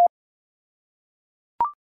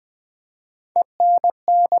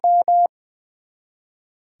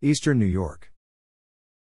 Eastern New York.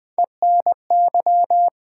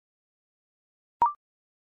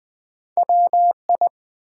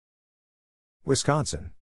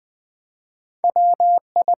 Wisconsin.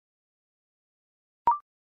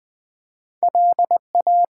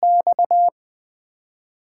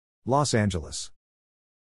 Los Angeles.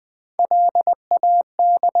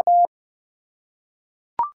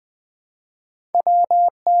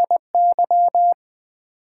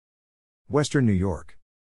 Western New York.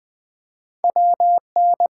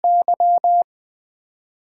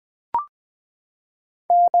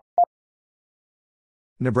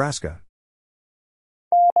 Nebraska.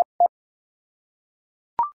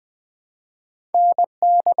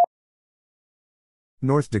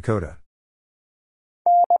 North Dakota.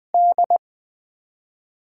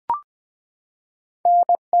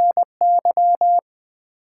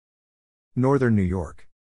 Northern New York.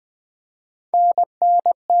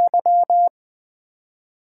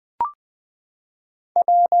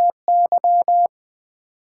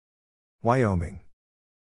 Wyoming.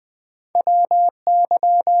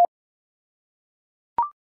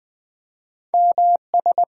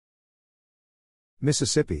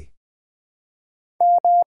 Mississippi.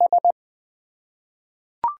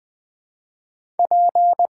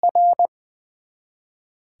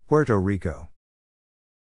 Puerto Rico.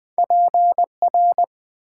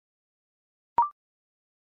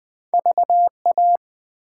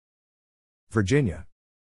 Virginia.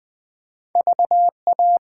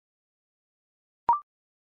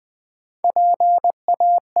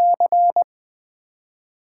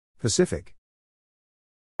 Pacific.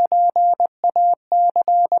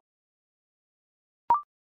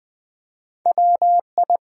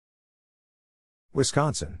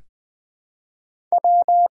 Wisconsin.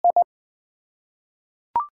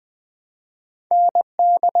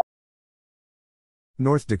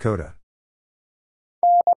 North Dakota.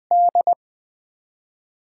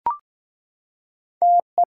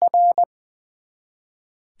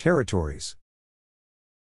 Territories.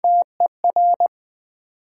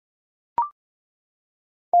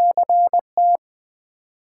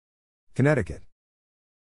 Connecticut.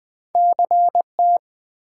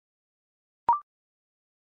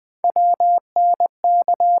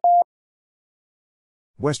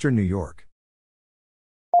 Western New York.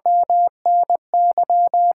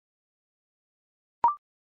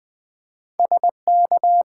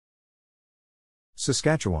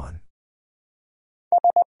 Saskatchewan.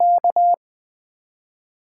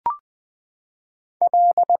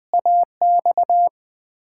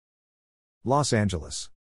 Los Angeles.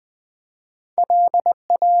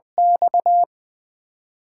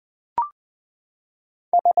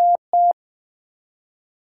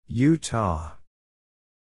 Utah.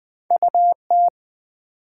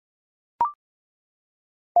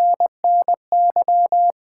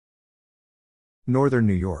 Northern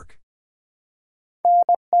New York.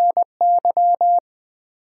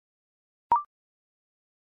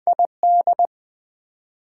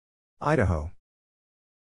 Idaho.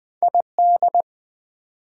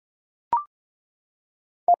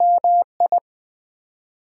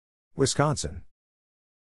 Wisconsin.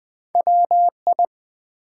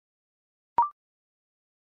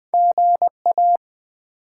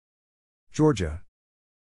 Georgia.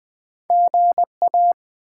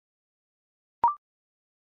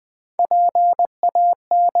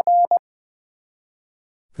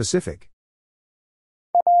 Pacific.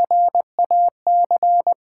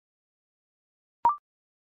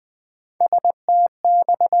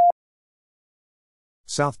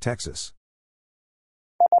 South Texas.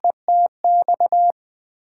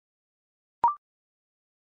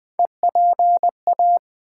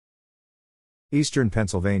 Eastern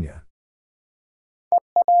Pennsylvania.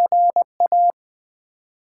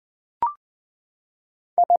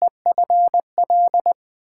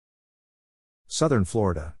 Southern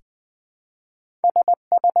Florida.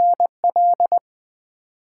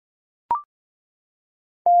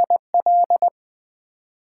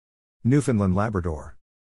 Newfoundland, Labrador.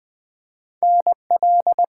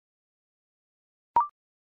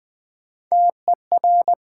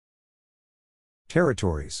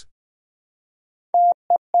 Territories.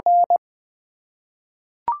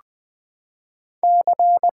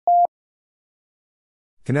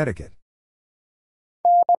 Connecticut.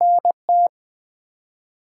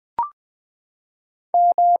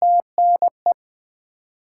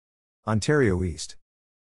 Ontario East.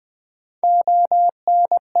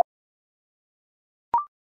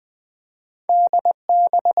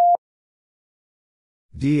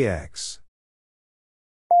 DX.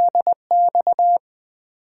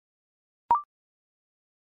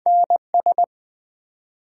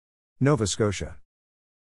 Nova Scotia.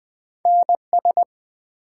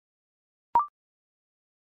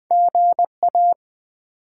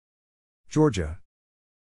 Georgia.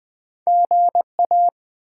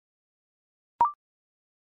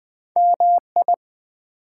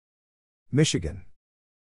 Michigan.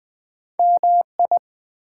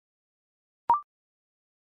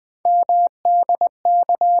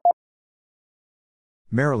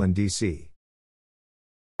 Maryland, D.C.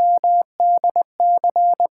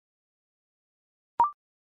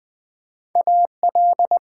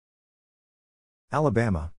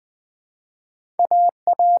 Alabama.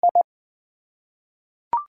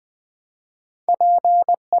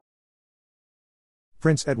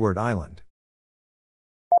 Prince Edward Island.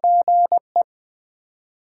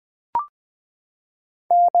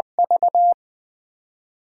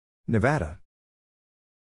 Nevada.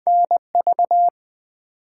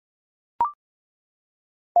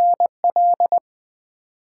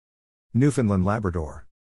 Newfoundland, Labrador.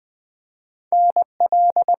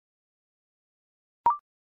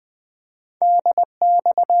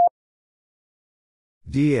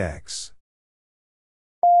 DX.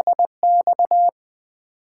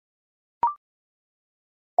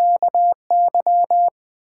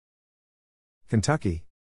 Kentucky.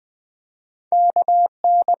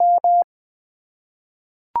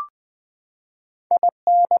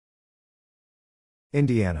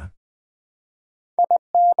 Indiana.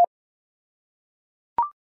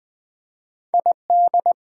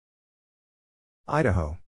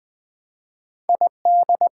 Idaho.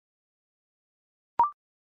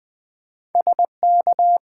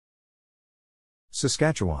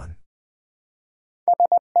 Saskatchewan.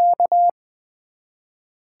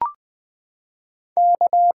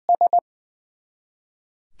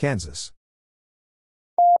 Kansas.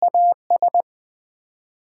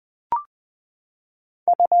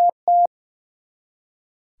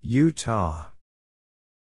 Utah.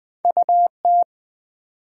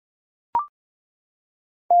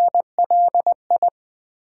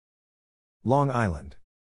 Long Island.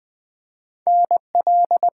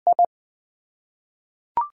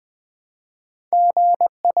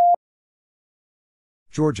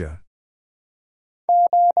 Georgia.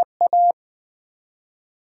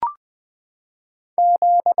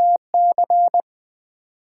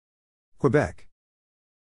 Quebec.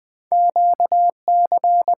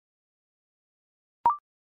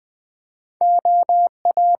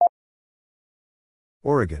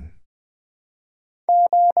 Oregon.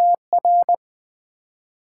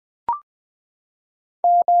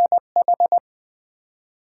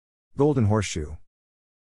 Golden Horseshoe.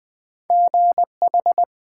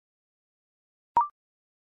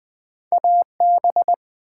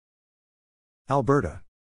 Alberta.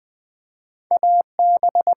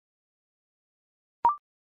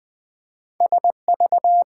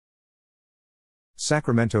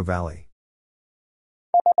 Sacramento Valley.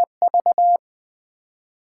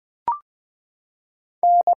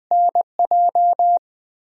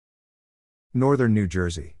 Northern New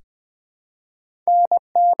Jersey.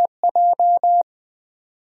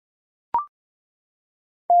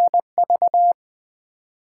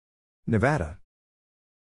 Nevada.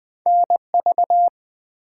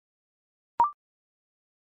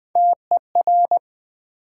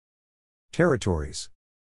 Territories.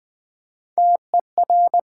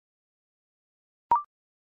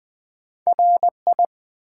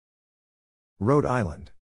 Rhode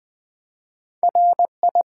Island.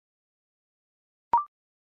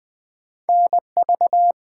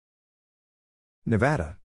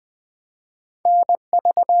 Nevada.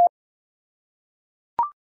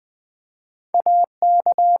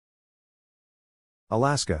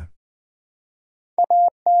 Alaska.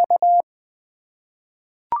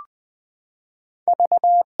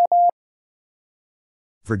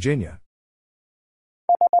 Virginia.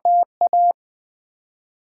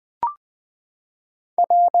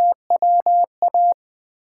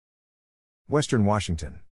 Western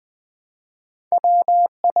Washington.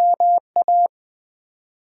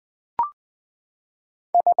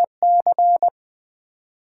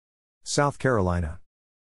 South Carolina.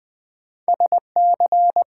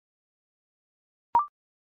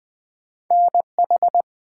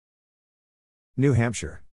 New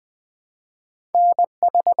Hampshire.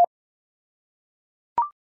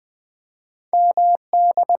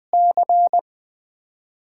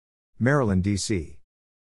 Maryland, D.C.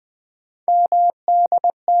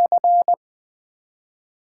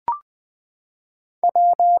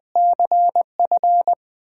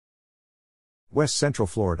 West Central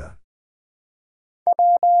Florida.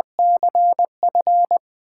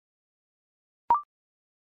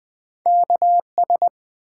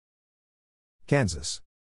 Kansas.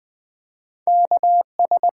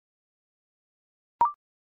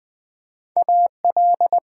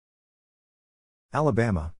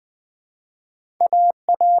 Alabama.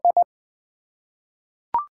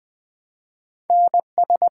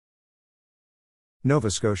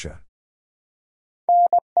 Nova Scotia.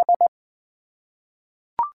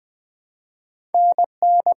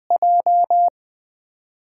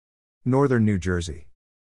 Northern New Jersey.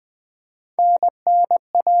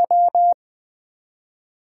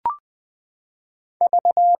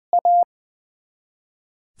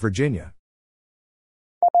 Virginia.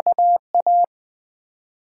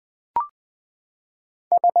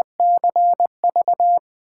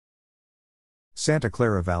 Santa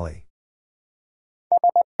Clara Valley.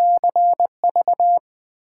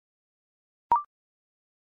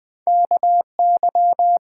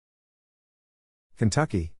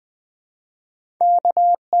 Kentucky.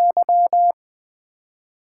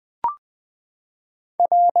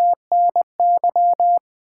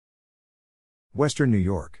 Western New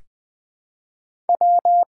York.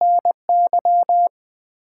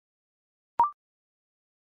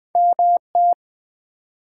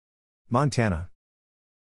 Montana.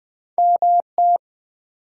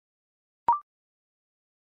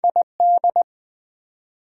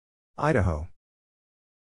 Idaho.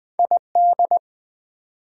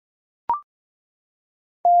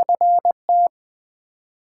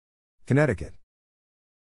 Connecticut.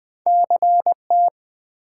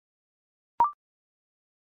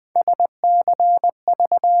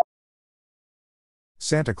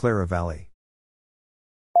 Santa Clara Valley.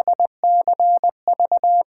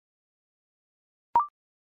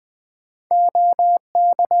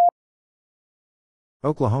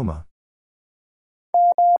 Oklahoma.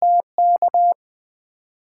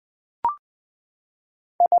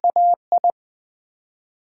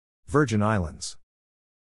 Virgin Islands.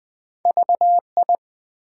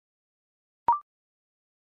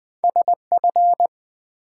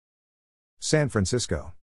 San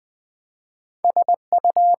Francisco.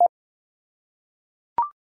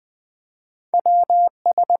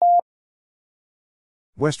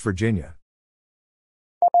 West Virginia.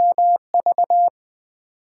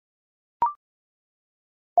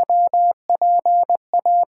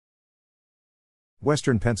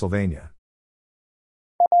 Western Pennsylvania.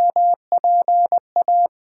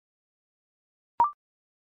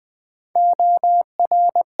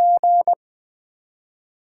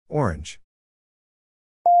 Orange.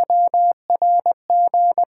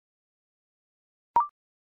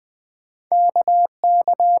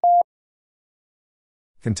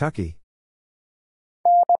 Kentucky.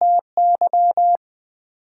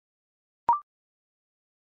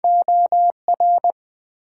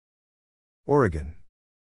 Oregon.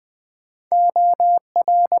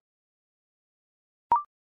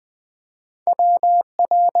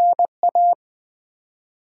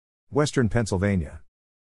 Western Pennsylvania.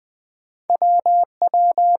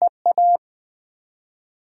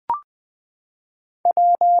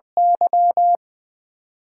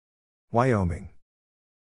 Wyoming.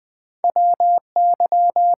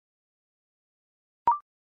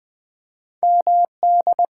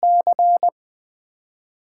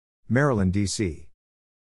 Maryland, D.C.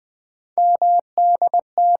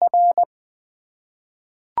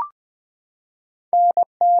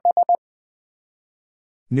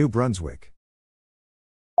 New Brunswick.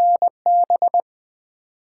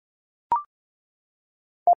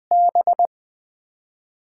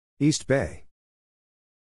 East Bay.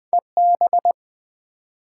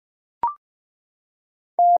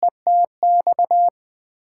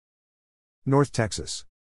 North Texas.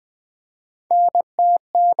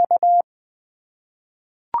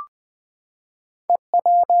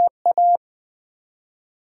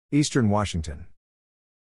 Eastern Washington.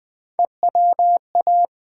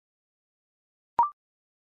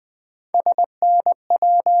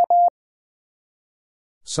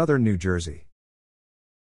 Southern New Jersey.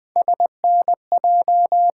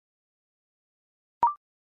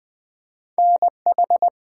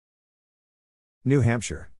 New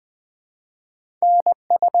Hampshire.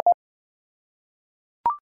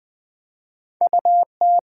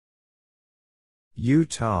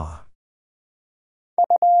 Utah.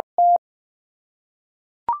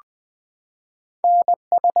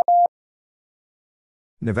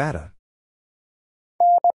 Nevada.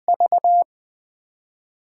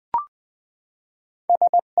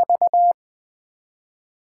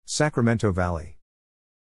 Sacramento Valley.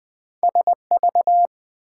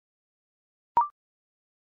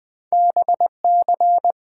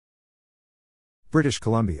 British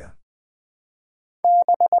Columbia.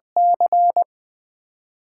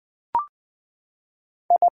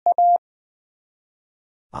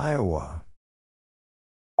 Iowa.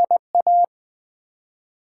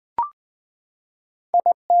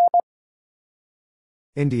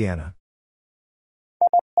 Indiana.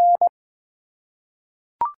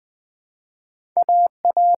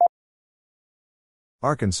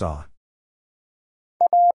 Arkansas.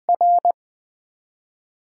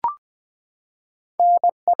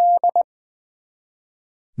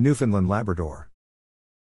 Newfoundland, Labrador.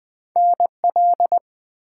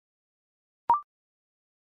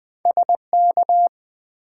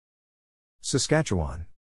 Saskatchewan.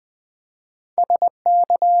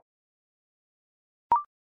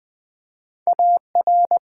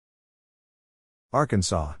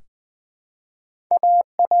 Arkansas.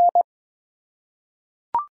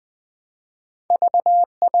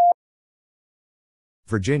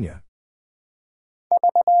 Virginia.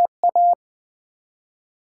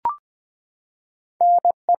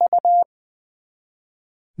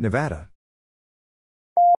 Nevada.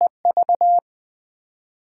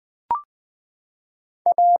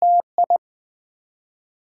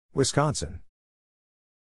 Wisconsin.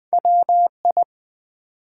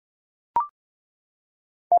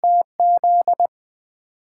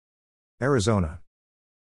 Arizona.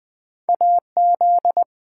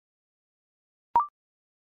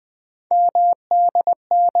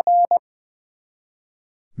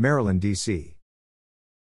 Maryland, D.C.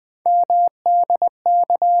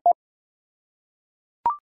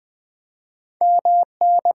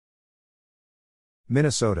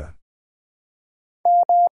 Minnesota.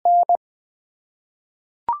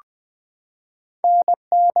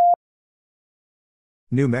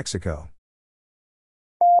 New Mexico.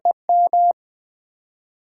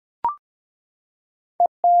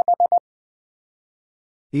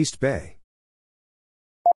 East Bay.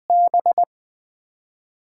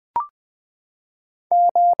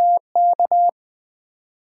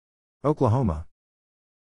 Oklahoma.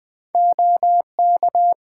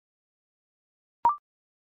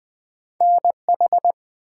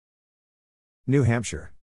 New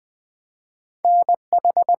Hampshire.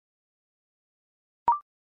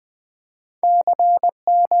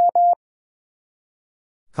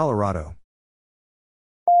 Colorado.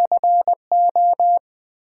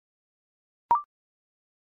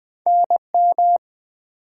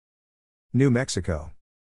 New Mexico.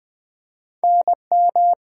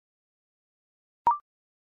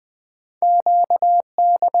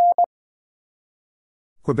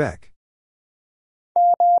 Quebec.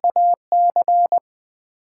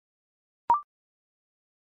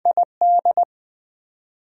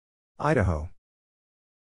 Idaho.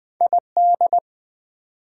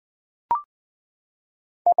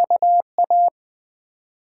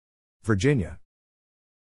 Virginia.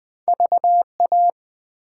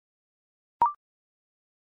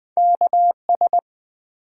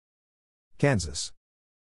 Kansas.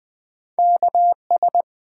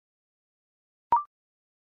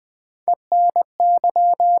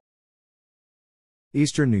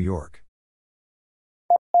 Eastern New York.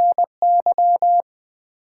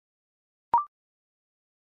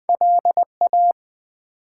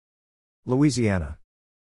 Louisiana.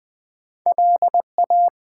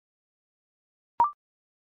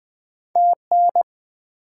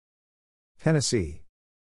 Tennessee.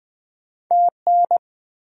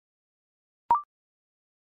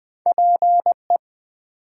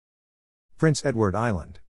 Prince Edward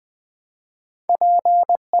Island.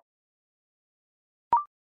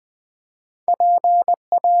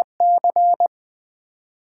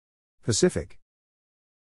 Pacific.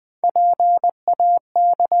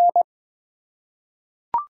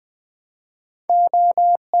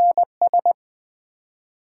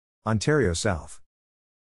 Ontario South.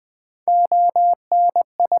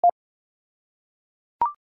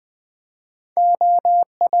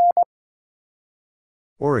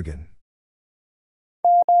 Oregon.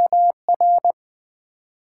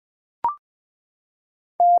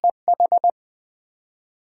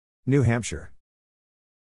 New Hampshire.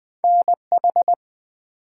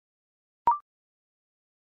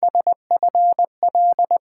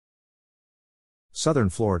 Southern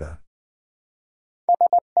Florida.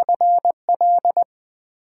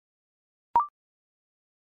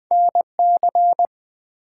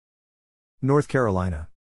 North Carolina.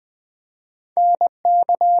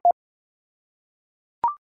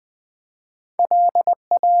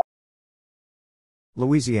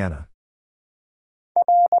 Louisiana.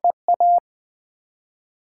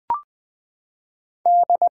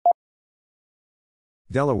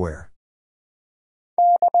 Delaware.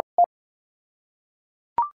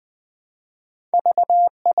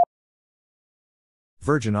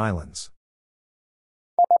 Virgin Islands.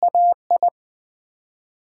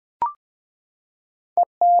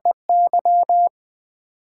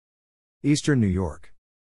 Eastern New York.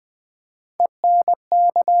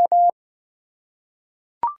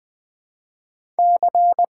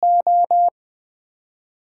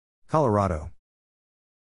 Colorado.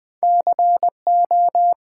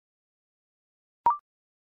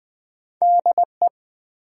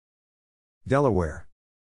 Delaware.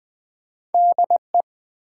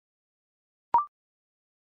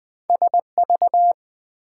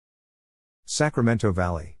 Sacramento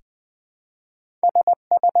Valley.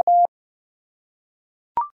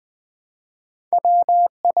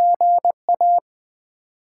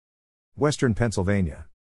 Western Pennsylvania.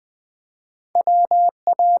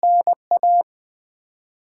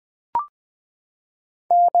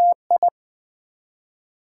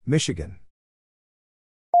 Michigan.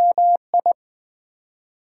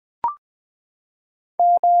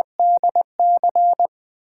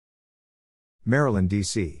 Maryland,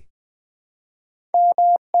 D.C.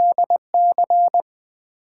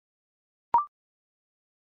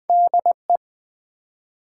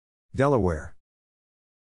 Delaware.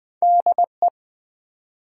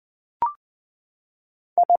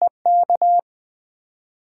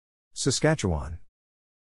 Saskatchewan.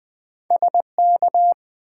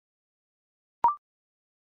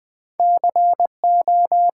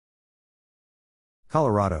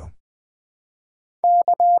 Colorado.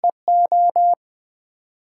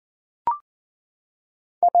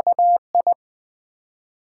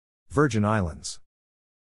 Virgin Islands.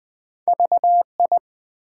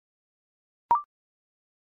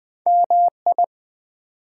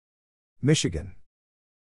 Michigan.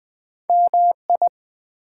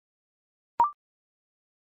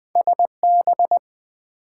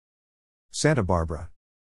 Santa Barbara.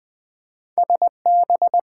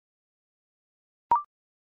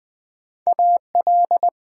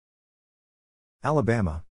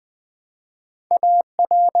 Alabama.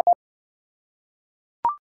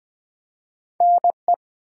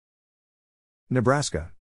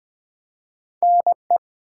 Nebraska.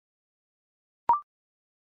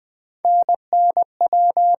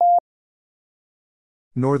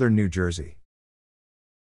 Northern New Jersey.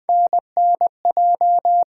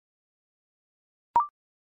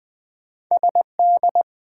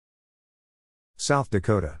 South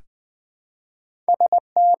Dakota.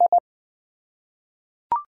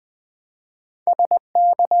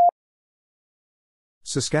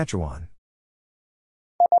 Saskatchewan.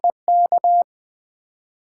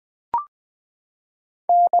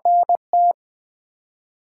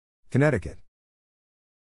 Connecticut.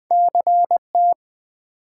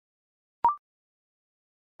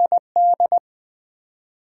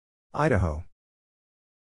 Idaho.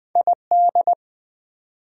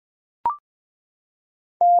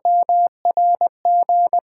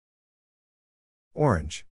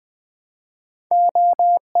 Orange.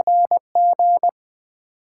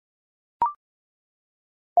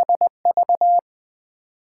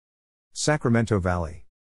 Sacramento Valley.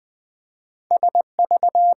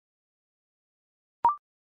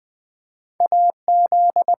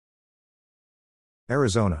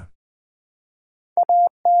 Arizona.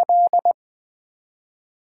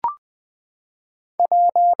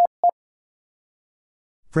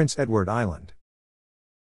 Prince Edward Island.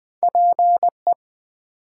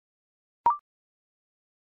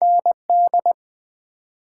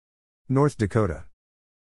 North Dakota.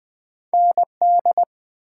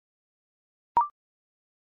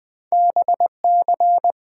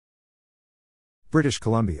 British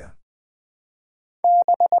Columbia.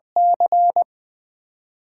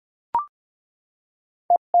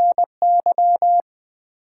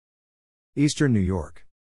 Eastern New York.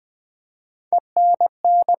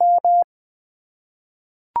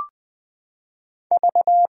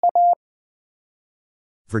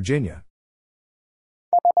 Virginia.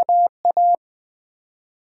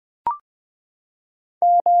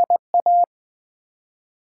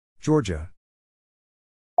 Georgia.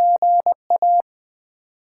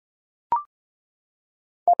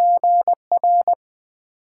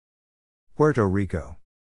 Puerto Rico.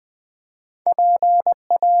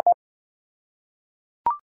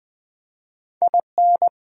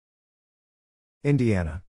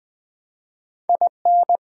 Indiana.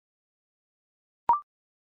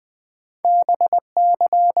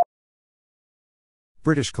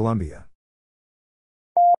 British Columbia.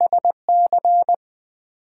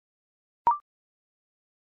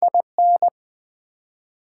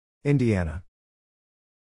 Indiana.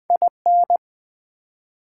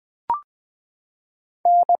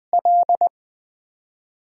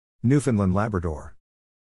 Newfoundland Labrador.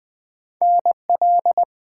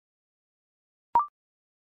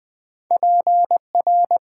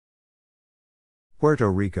 Puerto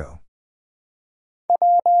Rico.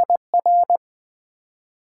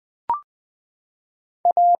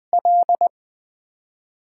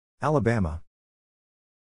 Alabama.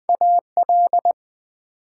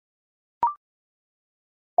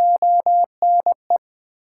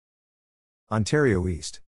 Ontario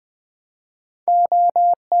East.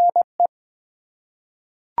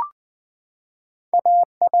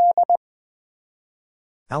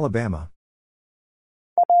 Alabama.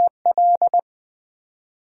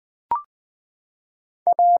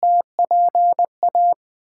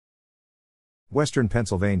 Western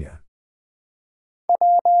Pennsylvania.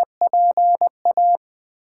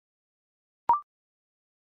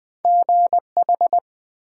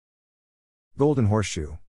 Golden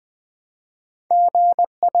Horseshoe.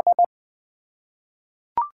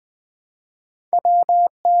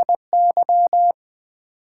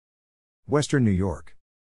 Western New York.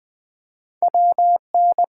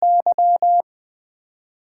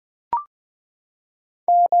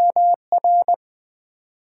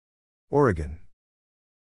 Oregon.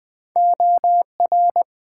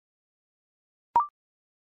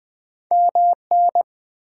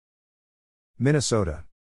 Minnesota.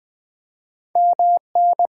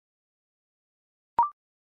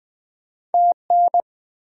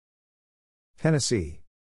 Tennessee.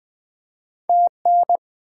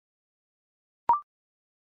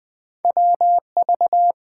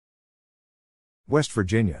 West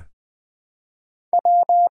Virginia.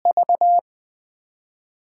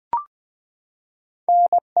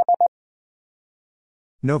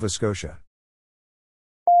 Nova Scotia.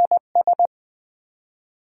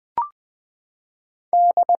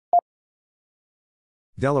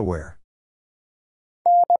 Delaware.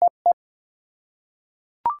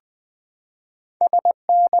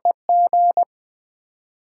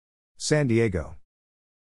 San Diego.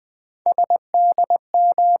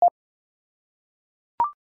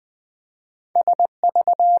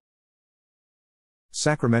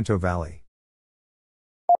 Sacramento Valley.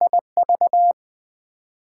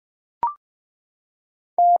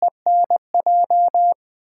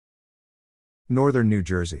 Northern New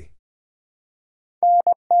Jersey.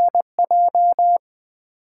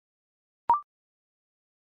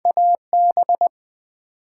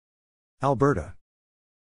 Alberta.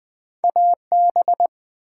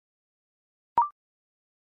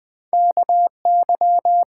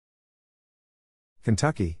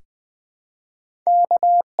 Kentucky.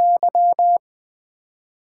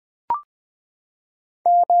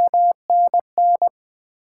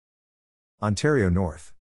 Ontario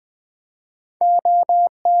North.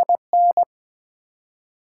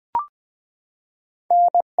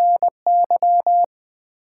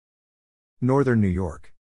 Northern New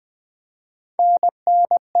York.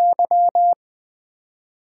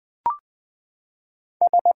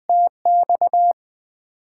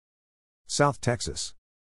 South Texas.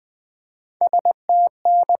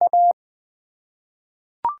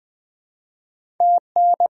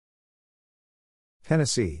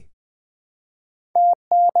 Tennessee.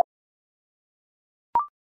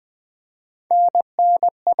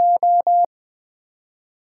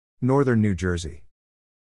 Northern New Jersey.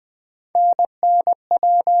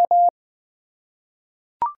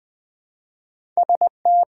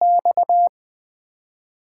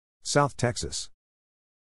 South Texas.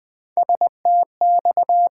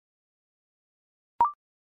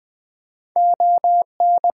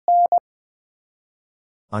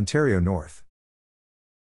 Ontario North.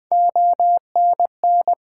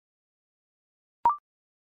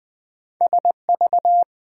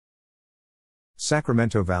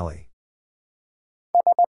 Sacramento Valley.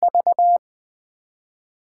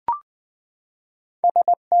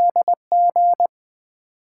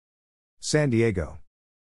 San Diego.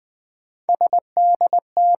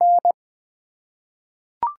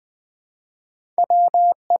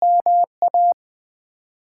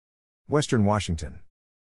 Western Washington.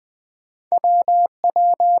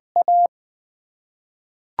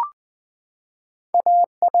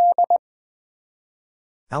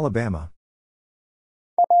 Alabama.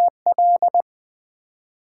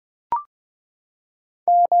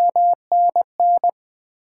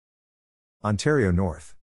 Ontario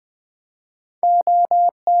North.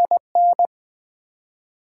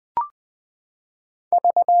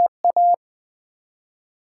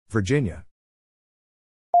 Virginia.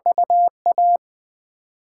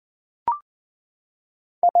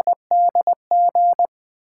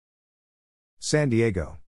 San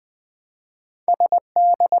Diego.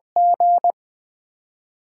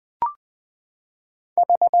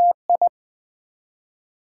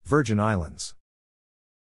 Virgin Islands.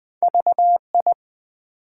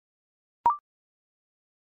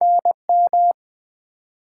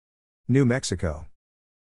 New Mexico.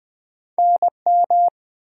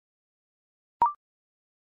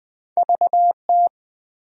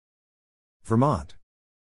 Vermont.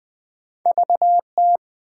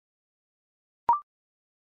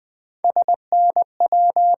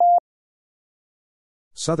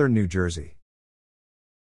 Southern New Jersey.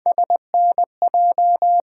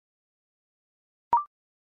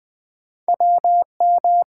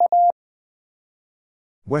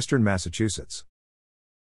 Western Massachusetts.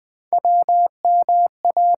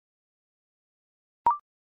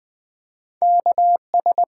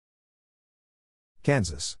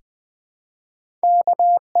 Kansas.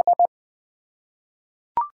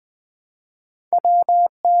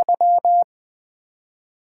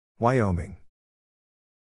 Wyoming.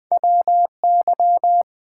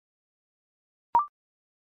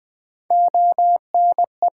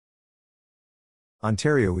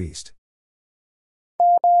 Ontario East.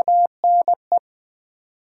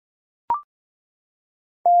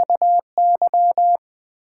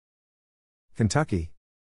 Kentucky.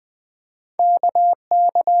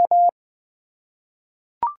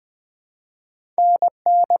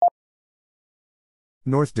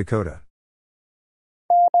 North Dakota.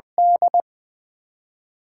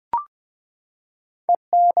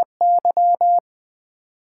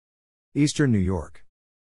 Eastern New York.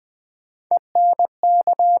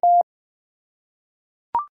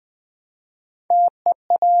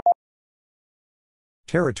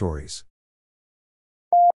 Territories.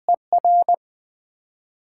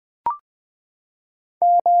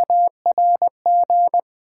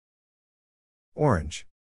 Orange.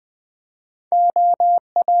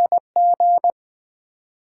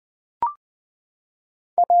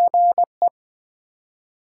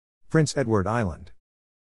 Prince Edward Island.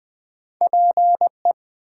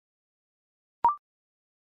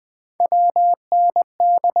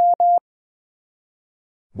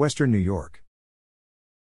 Western New York.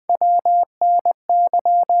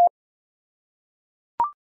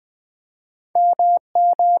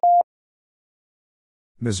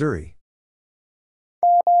 Missouri.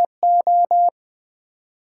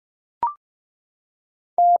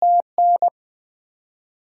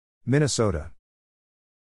 Minnesota.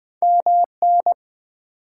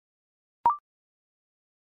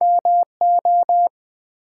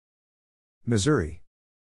 Missouri.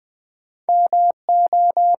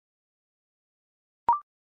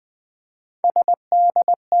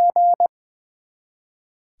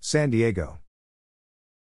 San Diego.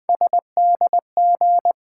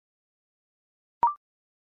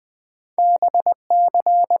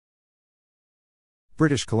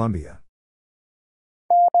 British Columbia.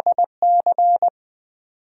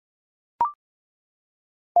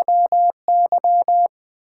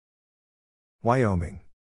 Wyoming.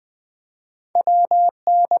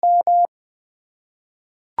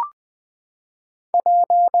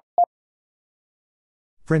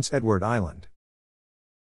 Prince Edward Island.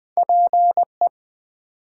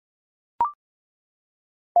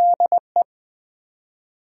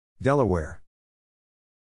 Delaware.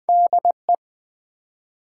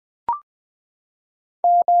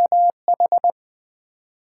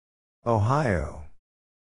 Ohio.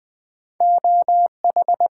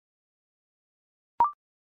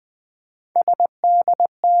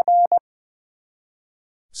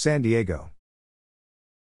 San Diego.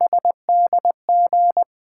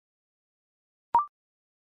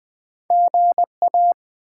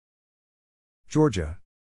 Georgia.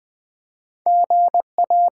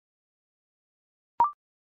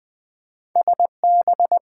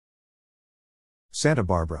 Santa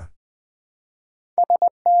Barbara.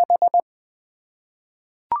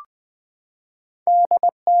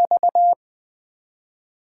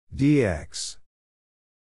 DX.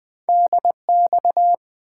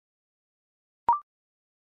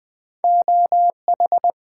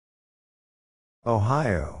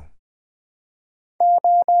 Ohio.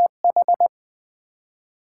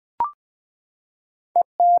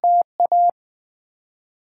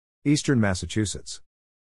 Eastern Massachusetts.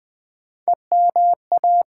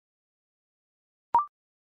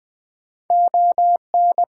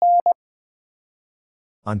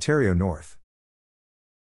 Ontario North.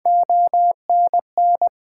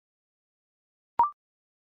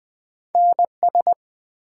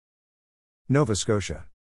 Nova Scotia.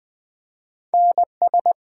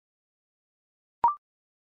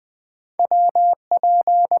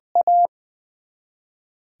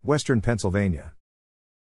 Western Pennsylvania.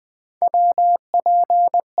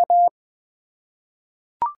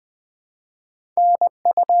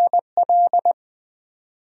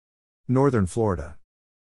 Northern Florida.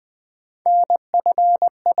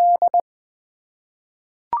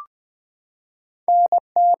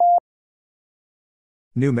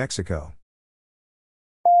 New Mexico.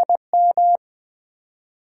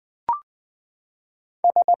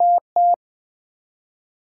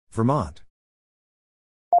 Vermont.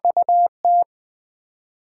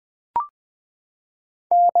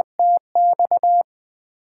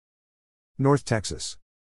 North Texas.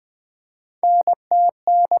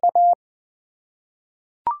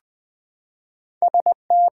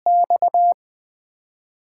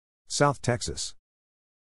 South Texas.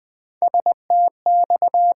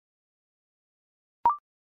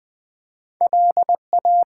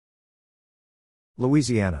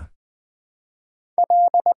 Louisiana.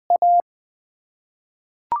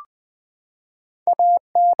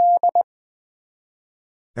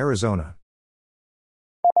 Arizona.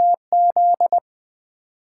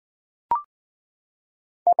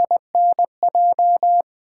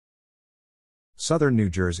 Southern New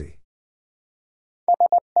Jersey.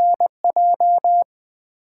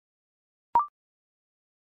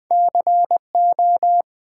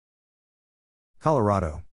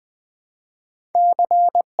 Colorado.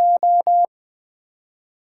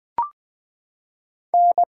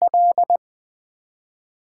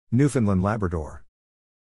 Newfoundland Labrador.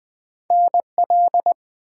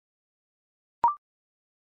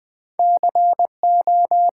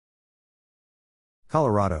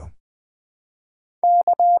 Colorado.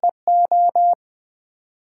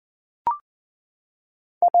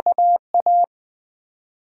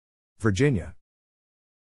 Virginia.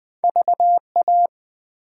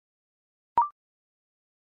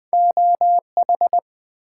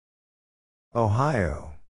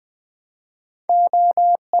 Ohio.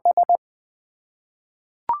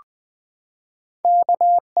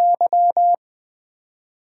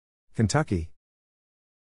 Kentucky.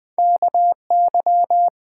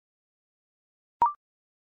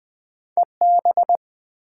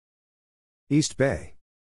 East Bay.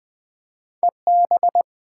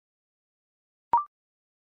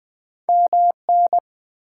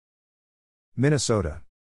 Minnesota.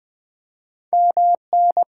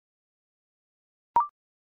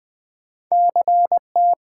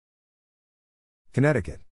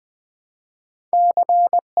 Connecticut.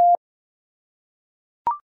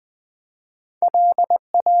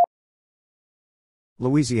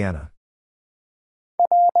 Louisiana.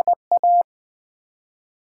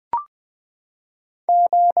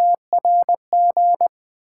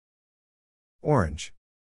 Orange.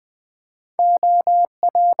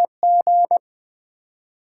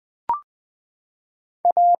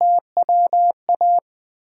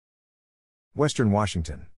 Western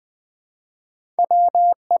Washington.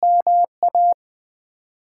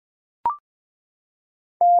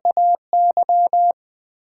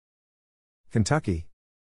 Kentucky.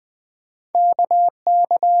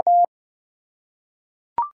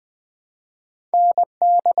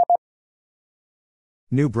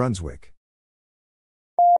 New Brunswick.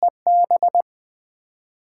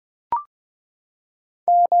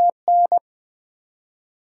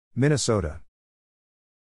 Minnesota.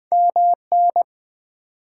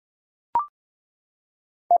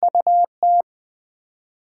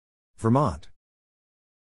 Vermont.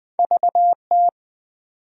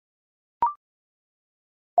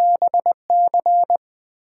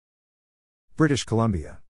 British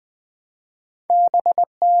Columbia.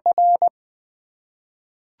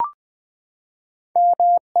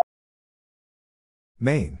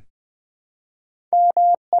 Maine.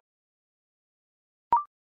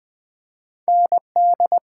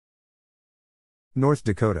 North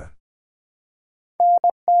Dakota.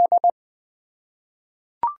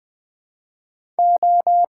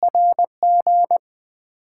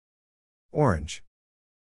 Orange.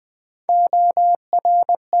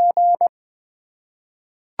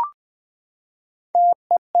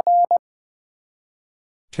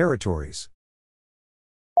 Territories.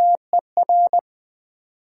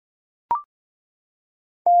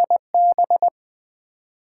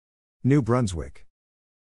 New Brunswick.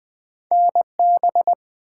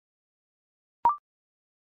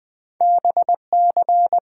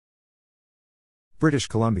 British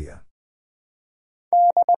Columbia.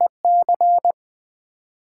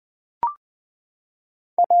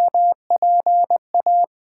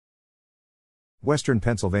 Western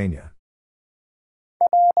Pennsylvania.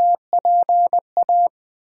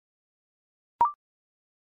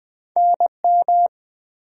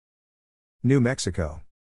 New Mexico.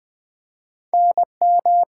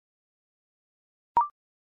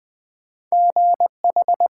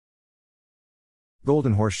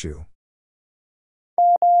 Golden Horseshoe.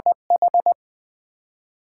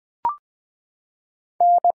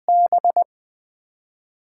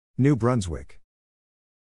 New Brunswick.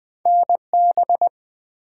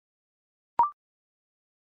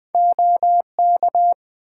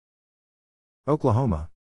 Oklahoma.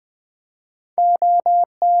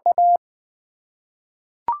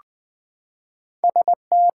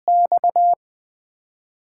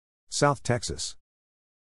 South Texas.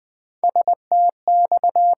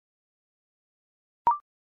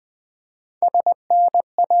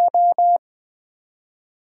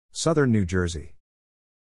 Southern New Jersey.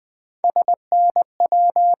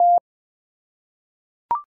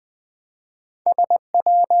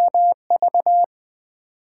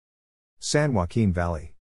 San Joaquin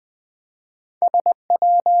Valley.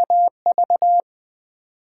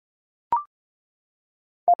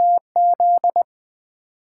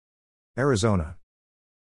 Arizona.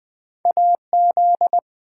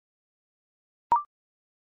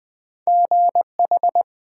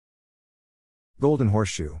 Golden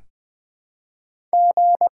Horseshoe.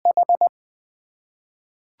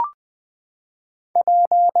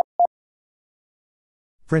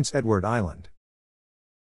 Prince Edward Island.